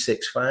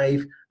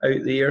 365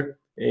 out there.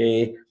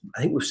 I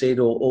think we've said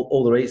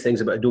all the right things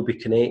about Adobe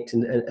Connect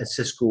and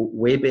Cisco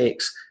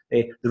WebEx.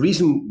 The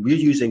reason we're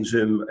using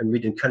Zoom, and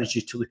we'd encourage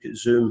you to look at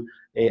Zoom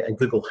and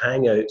Google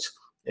Hangouts,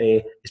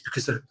 is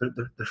because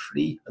they're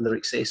free and they're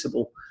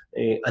accessible,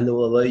 and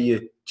they'll allow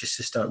you just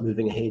to start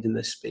moving ahead in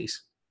this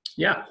space.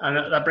 Yeah,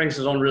 and that brings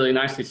us on really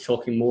nicely to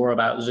talking more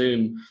about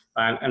Zoom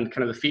and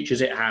kind of the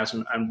features it has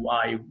and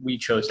why we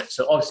chose it.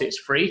 So obviously it's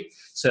free.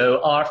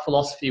 So our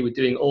philosophy with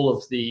doing all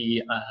of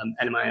the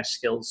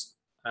NMIS-Skills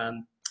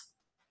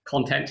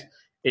content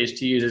is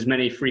to use as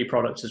many free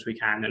products as we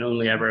can and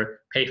only ever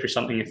pay for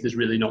something if there's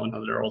really not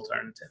another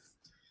alternative.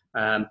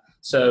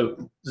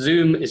 So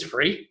Zoom is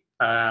free.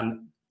 The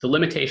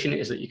limitation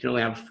is that you can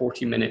only have a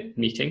 40-minute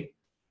meeting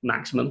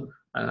maximum.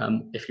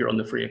 If you're on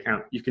the free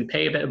account, you can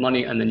pay a bit of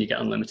money and then you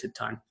get unlimited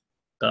time.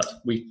 But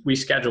we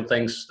schedule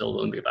things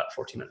still only about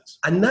 40 minutes.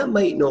 And that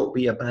might not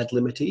be a bad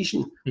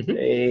limitation.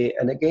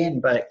 And again,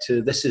 back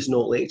to this is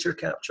not lecture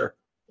capture.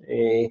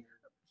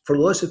 For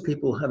lots of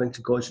people having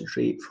to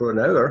concentrate for an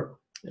hour,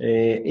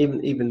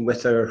 even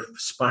with our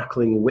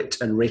sparkling wit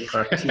and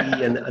repartee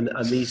and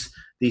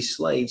these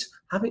slides,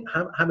 having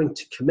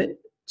to commit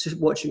to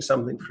watching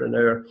something for an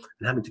hour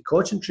and having to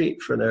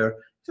concentrate for an hour,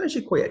 it's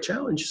actually quite a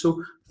challenge.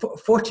 So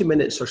 40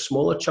 minutes or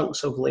smaller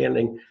chunks of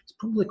learning is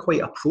probably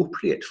quite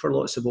appropriate for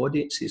lots of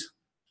audiences.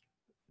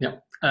 Yeah.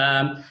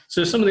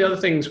 So some of the other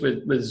things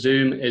with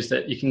Zoom is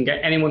that you can get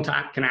anyone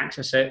can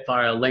access it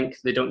via a link.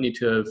 They don't need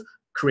to have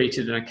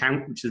created an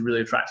account, which is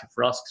really attractive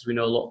for us because we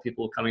know a lot of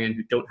people coming in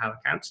who don't have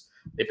accounts.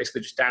 They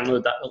basically just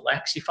download that little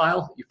exe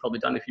file that you've probably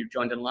done if you've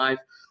joined in live,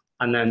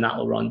 and then that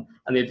will run.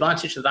 And the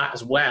advantage of that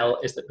as well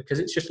is that because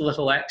it's just a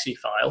little exe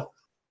file,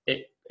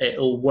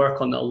 it'll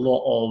work on a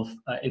lot of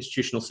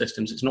institutional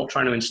systems. It's not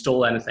trying to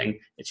install anything.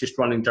 It's just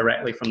running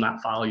directly from that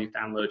file you've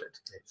downloaded.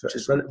 So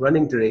it's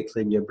running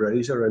directly in your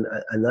browser,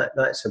 and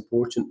that's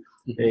important.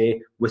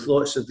 With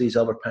lots of these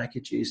other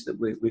packages that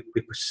we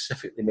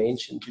specifically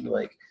mentioned,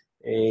 like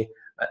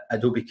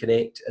Adobe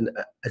Connect and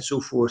so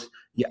forth,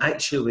 you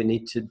actually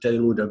need to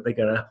download a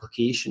bigger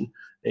application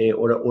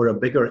or a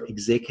bigger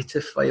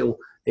executive file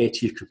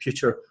to your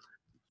computer,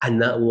 and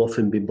that will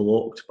often be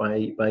blocked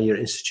by your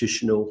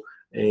institutional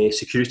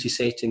security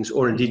settings,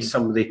 or indeed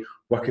somebody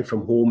working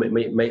from home. It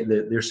might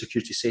their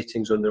security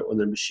settings on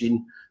their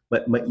machine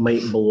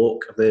might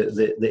block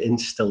the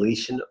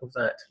installation of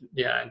that.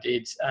 Yeah,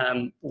 indeed.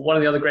 One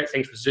of the other great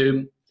things with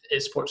Zoom,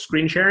 it supports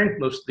screen sharing.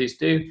 Most of these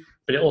do,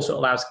 but it also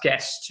allows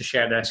guests to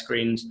share their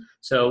screens.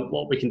 So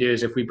what we can do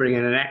is if we bring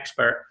in an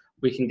expert,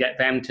 we can get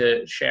them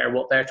to share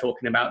what they're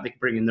talking about. They can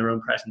bring in their own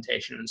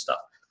presentation and stuff,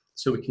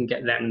 so we can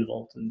get them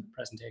involved in the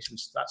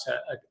presentations. That's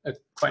a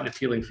quite an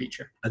appealing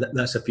feature. And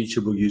that's a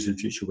feature we'll use in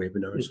future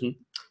webinars.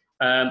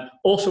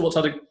 Also, what's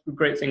other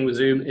great thing with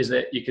Zoom is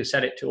that you can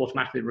set it to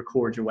automatically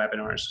record your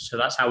webinars. So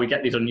that's how we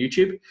get these on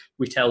YouTube.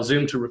 We tell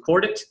Zoom to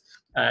record it.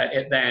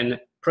 It then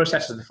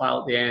processes the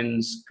file at the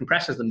ends,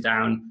 compresses them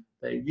down.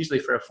 Usually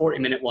for a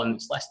 40-minute one,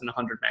 it's less than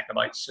 100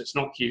 megabytes, so it's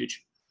not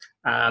huge.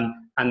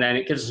 And then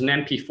it gives us an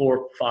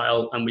MP4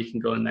 file, and we can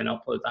go and then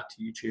upload that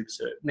to YouTube.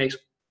 So it makes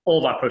all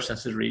of our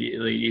processes really,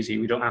 really easy.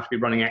 We don't have to be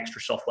running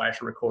extra software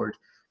to record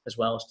as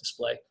well as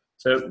display.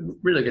 So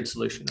really good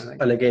solution, I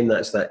think. And again,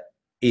 that's that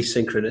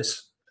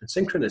asynchronous and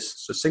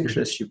synchronous. So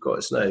synchronous, you've got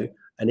us now,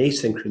 and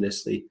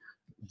asynchronously,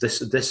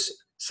 this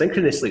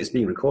synchronously it's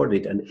being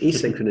recorded, and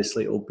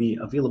asynchronously it will be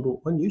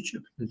available on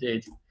YouTube.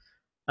 Indeed.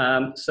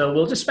 So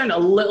we'll just spend a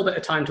little bit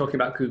of time talking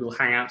about Google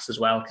Hangouts as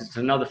well, because it's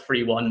another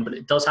free one, but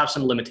it does have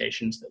some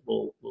limitations that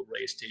we'll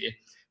raise to you.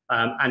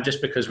 And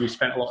just because we've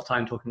spent a lot of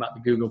time talking about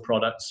the Google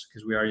products,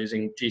 because we are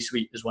using G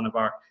Suite as one of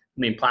our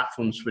main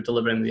platforms for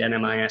delivering the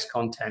NMIS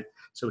content,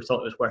 so we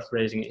thought it was worth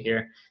raising it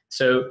here.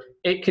 So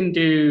it can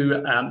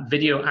do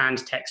video and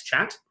text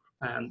chat,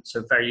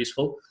 so very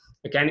useful.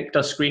 Again, it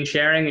does screen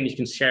sharing, and you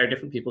can share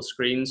different people's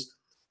screens.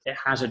 It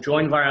has a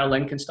join via a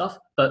link and stuff,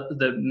 but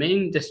the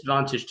main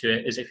disadvantage to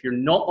it is if you're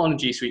not on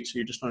G Suite, so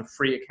you're just on a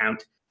free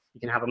account, you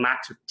can have a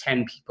max of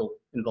 10 people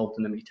involved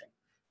in the meeting,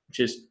 which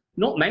is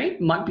not many,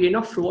 might be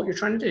enough for what you're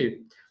trying to do.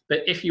 But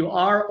if you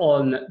are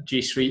on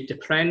G Suite,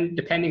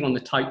 depending on the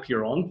type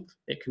you're on,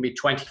 it can be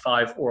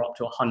 25 or up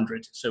to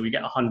 100. So we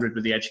get 100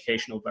 with the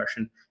educational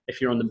version. If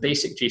you're on the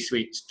basic G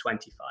Suite, it's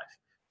 25,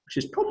 which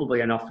is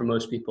probably enough for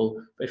most people.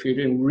 But if you're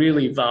doing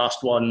really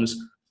vast ones,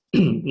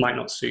 might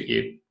not suit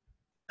you.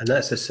 And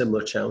that's a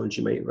similar challenge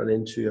you might run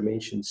into. I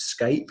mentioned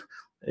Skype.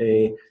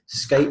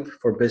 Skype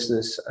for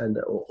business, and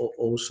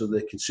also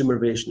the consumer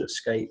version of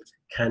Skype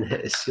can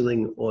hit a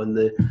ceiling on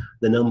the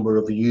number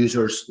of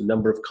users, the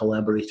number of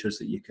collaborators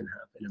that you can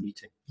have in a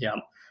meeting. Yeah.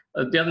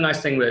 The other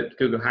nice thing with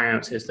Google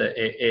Hangouts is that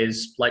it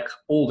is, like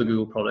all the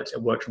Google products,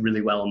 it works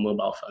really well on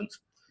mobile phones.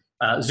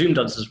 Zoom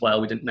does as well.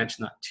 We didn't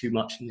mention that too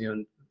much in the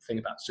own thing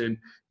about Zoom,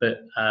 but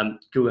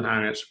Google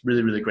Hangouts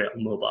really, really great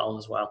on mobile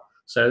as well.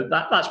 So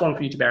that's one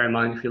for you to bear in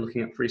mind if you're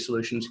looking at free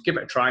solutions. Give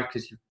it a try,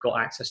 because you've got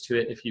access to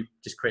it if you've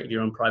just created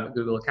your own private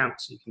Google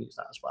account, so you can use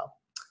that as well.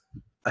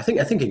 I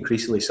think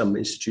increasingly some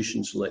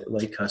institutions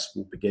like us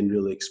will begin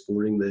really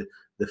exploring the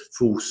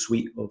full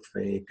suite of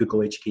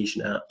Google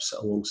Education apps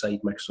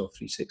alongside Microsoft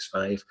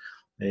 365.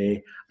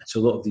 So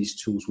a lot of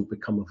these tools will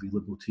become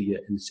available to you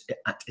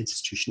at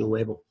institutional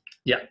level.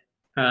 Yeah.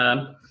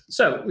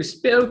 So we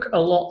spoke a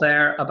lot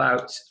there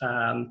about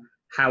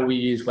how we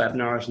use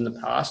webinars in the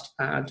past.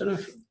 I don't know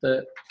if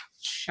the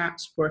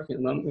chat's working at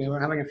the moment. We were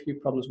having a few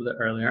problems with it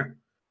earlier.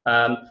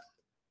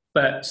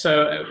 But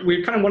so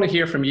we kind of want to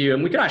hear from you,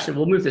 and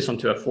we'll move this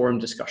onto a forum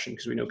discussion,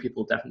 because we know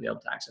people will definitely be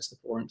able to access the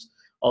forums,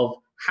 of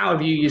how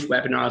have you used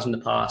webinars in the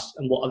past,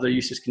 and what other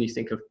uses can you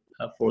think of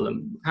for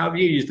them? How have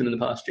you used them in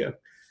the past, Joe?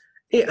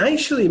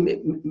 Actually,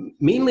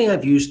 mainly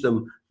I've used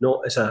them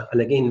not as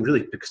and again,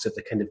 really because of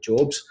the kind of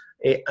jobs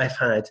I've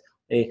had,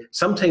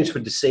 sometimes for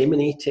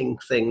disseminating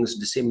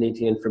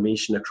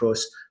information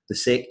across the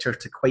sector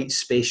to quite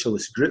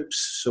specialist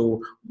groups.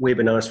 So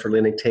webinars for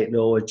learning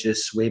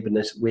technologists,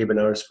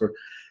 webinars for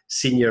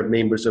senior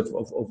members of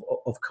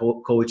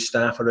college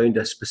staff around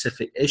a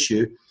specific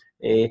issue.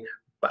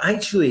 But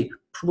actually,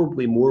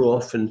 probably more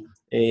often,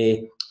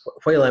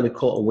 while I would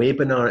call it a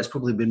webinar, it's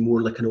probably been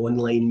more like an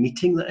online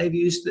meeting that I've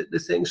used the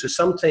thing. So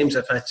sometimes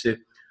I've had to,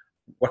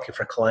 working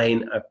for a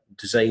client, I've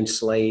designed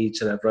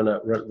slides and I've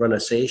run a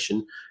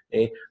session.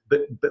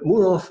 But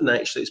more often,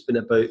 actually, it's been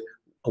about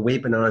a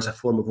webinar as a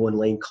form of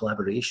online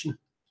collaboration.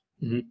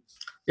 Mm-hmm.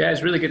 Yeah,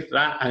 it's really good for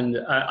that. And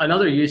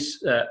another use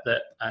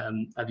that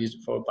I've used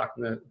it for back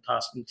in the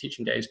past in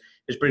teaching days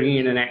is bringing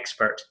in an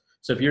expert.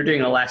 So if you're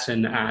doing a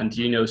lesson and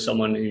you know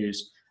someone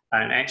who's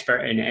an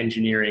expert in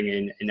engineering,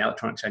 in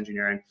electronics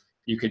engineering,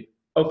 you could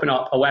open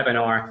up a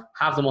webinar,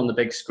 have them on the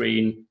big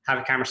screen, have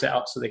a camera set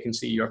up so they can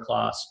see your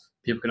class.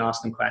 People can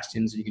ask them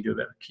questions, and you can do a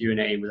bit of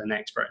Q&A with an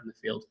expert in the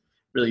field.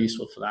 Really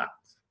useful for that.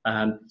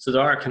 So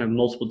there are kind of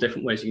multiple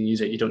different ways you can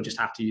use it. You don't just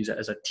have to use it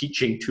as a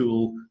teaching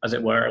tool, as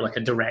it were, like a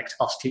direct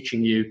us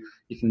teaching you.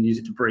 You can use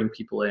it to bring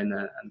people in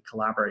and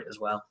collaborate as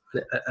well.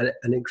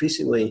 And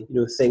increasingly,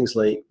 things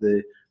like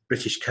the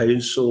British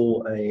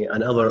Council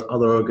and other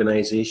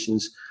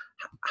organisations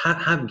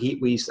have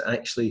gateways that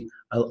actually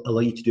allow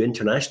you to do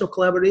international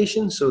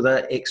collaboration. So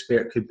that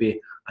expert could be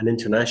an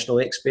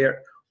international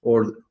expert,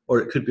 or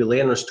it could be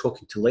learners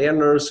talking to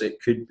learners. It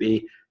could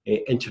be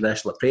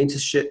international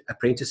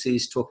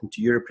apprentices talking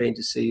to your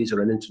apprentices,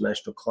 or an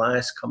international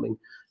class coming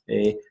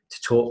to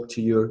talk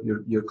to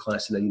your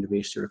class in a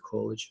university or a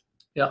college.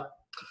 Yeah.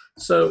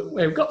 So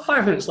we've got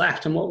 5 minutes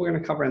left, and what we're going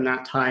to cover in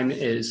that time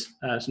is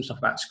some stuff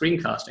about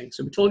screencasting.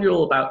 So we told you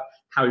all about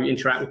how you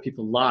interact with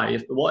people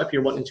live, but what if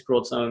you're wanting to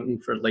record something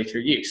for later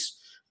use?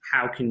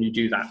 How can you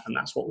do that? And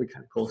that's what we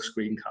kind of call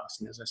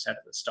screencasting, as I said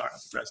at the start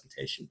of the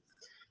presentation.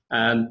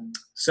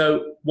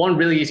 So one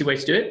really easy way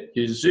to do it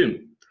is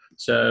Zoom.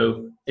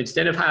 So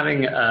instead of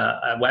having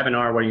a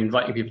webinar where you're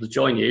inviting people to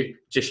join you,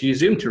 just use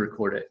Zoom to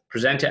record it.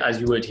 Present it as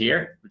you would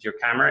here with your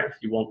camera if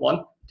you want one.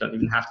 You don't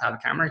even have to have a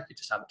camera, you could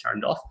just have it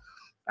turned off.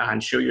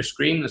 And show your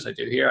screen as I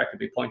do here. I could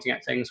be pointing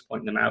at things,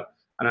 pointing them out.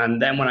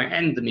 And then when I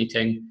end the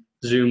meeting,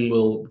 Zoom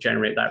will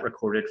generate that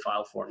recorded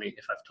file for me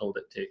if I've told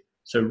it to.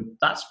 So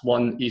that's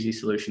one easy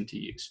solution to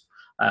use.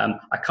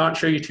 I can't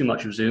show you too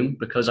much of Zoom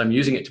because I'm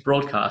using it to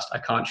broadcast. I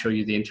can't show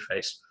you the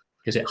interface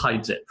because it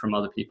hides it from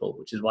other people,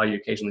 which is why you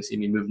occasionally see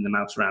me moving the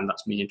mouse around.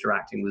 That's me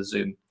interacting with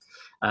Zoom.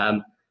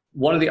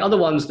 One of the other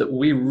ones that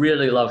we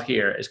really love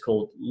here is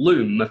called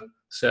Loom.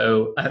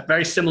 So a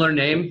very similar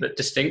name, but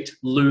distinct,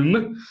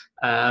 Loom,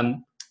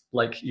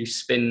 like you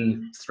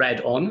spin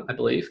thread on, I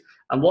believe.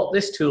 And what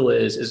this tool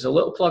is a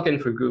little plugin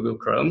for Google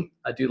Chrome.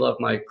 I do love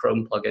my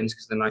Chrome plugins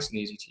because they're nice and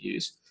easy to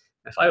use.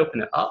 If I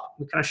open it up,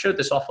 we kind of showed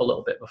this off a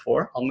little bit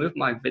before. I'll move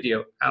my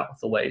video out of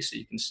the way so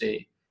you can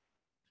see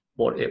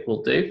what it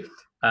will do.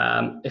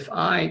 If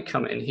I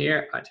come in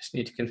here, I just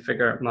need to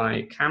configure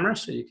my camera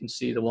so you can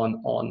see the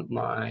one on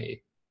my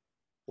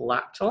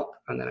laptop.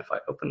 And then if I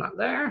open that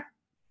there,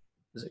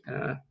 is it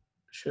gonna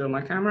show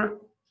my camera?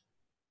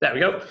 There we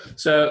go.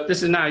 So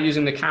this is now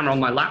using the camera on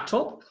my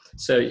laptop.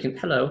 So you can,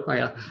 hello,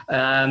 hiya.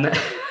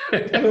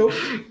 Hello.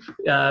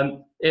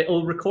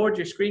 It'll record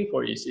your screen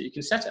for you. So you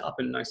can set it up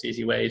in nice,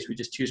 easy ways. We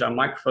just choose our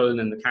microphone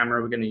and the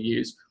camera we're going to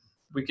use.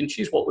 We can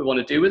choose what we want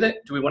to do with it.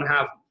 Do we want to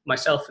have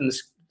myself in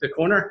the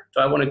corner?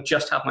 Do I want to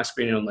just have my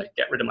screen only,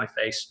 get rid of my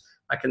face?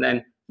 I can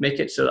then make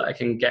it so that I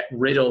can get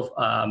rid of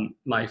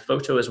my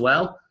photo as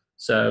well.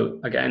 So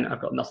again,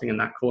 I've got nothing in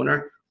that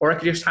corner. Or I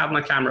could just have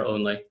my camera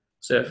only.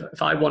 So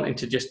if I wanted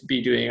to just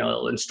be doing a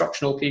little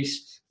instructional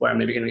piece where I'm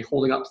maybe going to be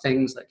holding up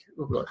things like,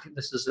 oh, look,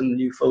 this is a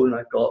new phone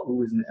I've got.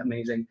 Oh, isn't it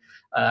amazing?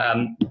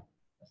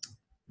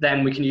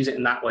 Then we can use it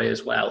in that way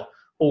as well.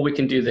 Or we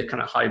can do the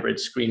kind of hybrid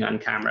screen and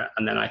camera,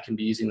 and then I can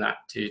be using that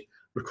to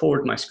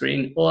record my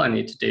screen. All I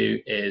need to do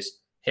is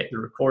hit the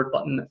record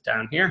button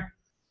down here.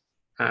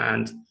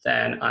 And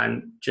then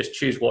I'm just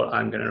choose what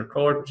I'm going to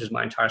record, which is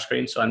my entire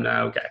screen. So I'm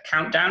now get a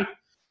countdown.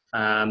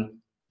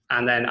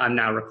 And then I'm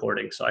now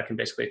recording. So I can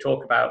basically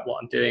talk about what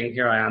I'm doing.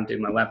 Here I am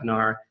doing my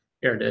webinar.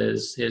 Here it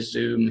is. Here's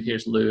Zoom.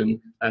 Here's Loom.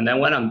 And then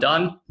when I'm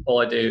done, all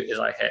I do is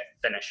I hit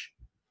finish.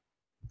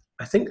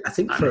 I think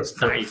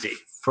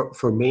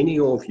for many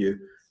of you,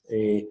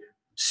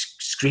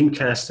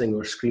 screencasting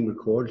or screen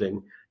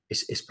recording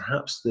is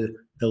perhaps the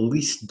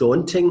least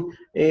daunting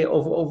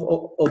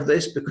of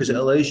this, because it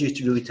allows you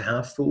to really to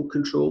have full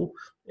control.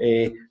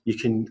 You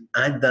can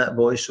add that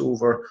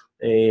voiceover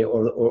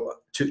or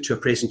to a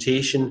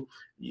presentation.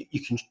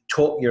 You can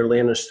talk your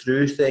learners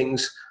through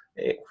things.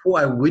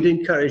 What I would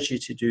encourage you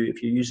to do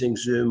if you're using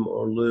Zoom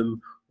or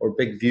Loom or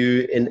Big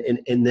View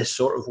in this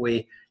sort of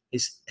way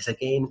is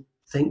again,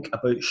 think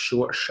about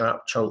short,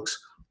 sharp chunks.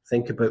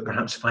 Think about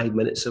perhaps 5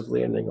 minutes of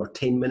learning or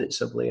 10 minutes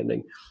of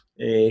learning.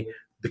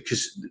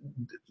 Because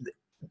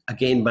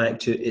again, back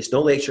to it's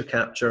not lecture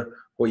capture.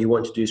 What you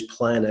want to do is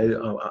plan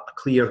out a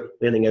clear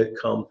learning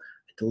outcome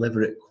and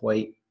deliver it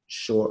quite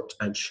short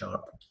and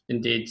sharp.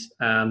 Indeed.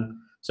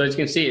 So as you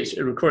can see,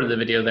 it recorded the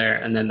video there,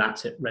 and then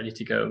that's it, ready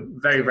to go.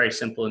 Very, very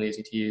simple and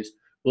easy to use.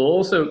 We'll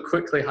also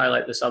quickly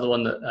highlight this other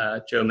one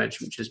that Joe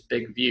mentioned, which is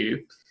Big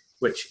View,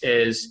 which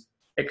is,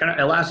 it kind of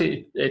allows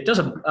you, it does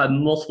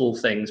multiple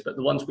things, but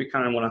the ones we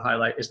kind of want to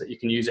highlight is that you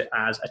can use it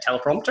as a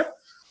teleprompter.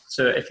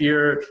 So if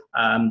you're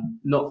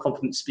not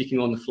confident speaking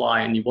on the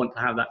fly and you want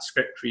to have that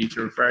script for you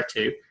to refer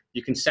to,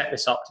 you can set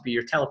this up to be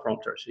your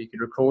teleprompter. So you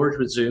could record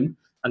with Zoom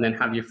and then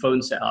have your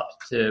phone set up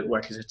to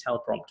work as a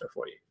teleprompter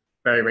for you.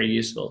 Very, very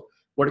useful.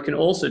 What it can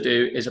also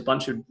do is a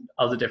bunch of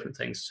other different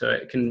things. So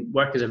it can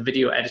work as a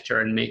video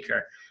editor and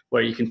maker,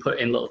 where you can put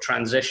in little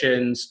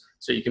transitions.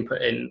 So you can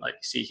put in, like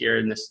you see here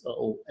in this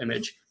little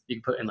image, you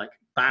can put in like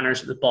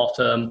banners at the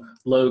bottom,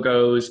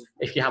 logos.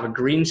 If you have a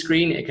green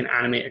screen, it can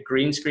animate a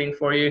green screen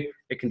for you.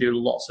 It can do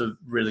lots of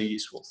really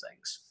useful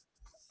things.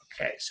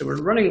 Okay, so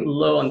we're running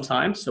low on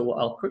time. So what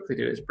I'll quickly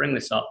do is bring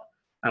this up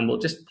and we'll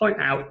just point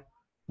out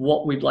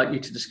what we'd like you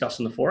to discuss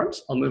on the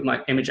forums. I'll move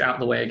my image out of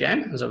the way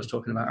again, as I was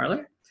talking about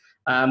earlier.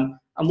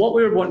 And what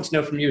we were wanting to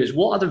know from you is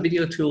what other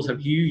video tools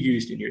have you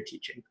used in your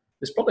teaching?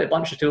 There's probably a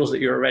bunch of tools that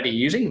you're already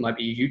using. It might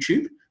be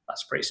YouTube.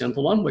 That's a pretty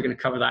simple one. We're going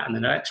to cover that in the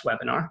next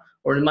webinar.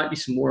 Or there might be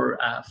some more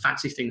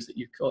fancy things that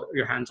you've got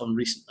your hands on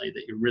recently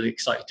that you're really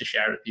excited to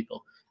share with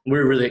people. And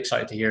we're really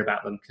excited to hear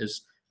about them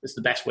because it's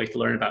the best way to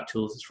learn about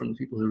tools is from the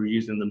people who are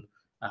using them,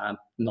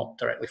 not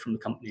directly from the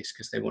companies,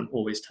 because they won't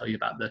always tell you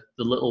about the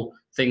little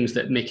things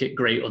that make it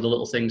great or the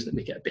little things that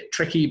make it a bit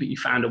tricky, but you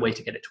found a way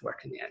to get it to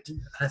work in the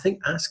end. I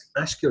think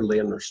ask your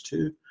learners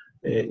too.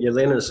 Your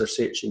learners are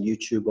searching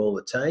YouTube all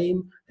the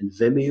time and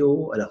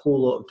Vimeo and a whole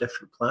lot of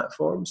different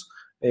platforms.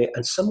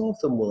 And some of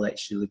them will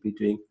actually be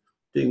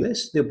doing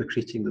this. They'll be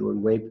creating their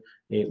own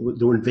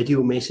their own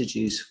video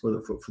messages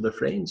for their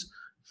friends.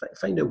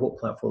 Find out what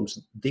platforms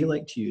they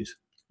like to use.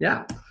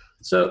 Yeah.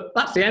 So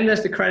that's the end.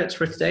 There's the credits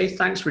for today.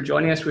 Thanks for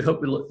joining us. We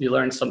hope you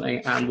learned something,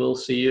 and we'll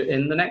see you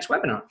in the next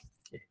webinar.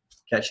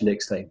 Catch you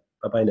next time.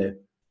 Bye-bye now.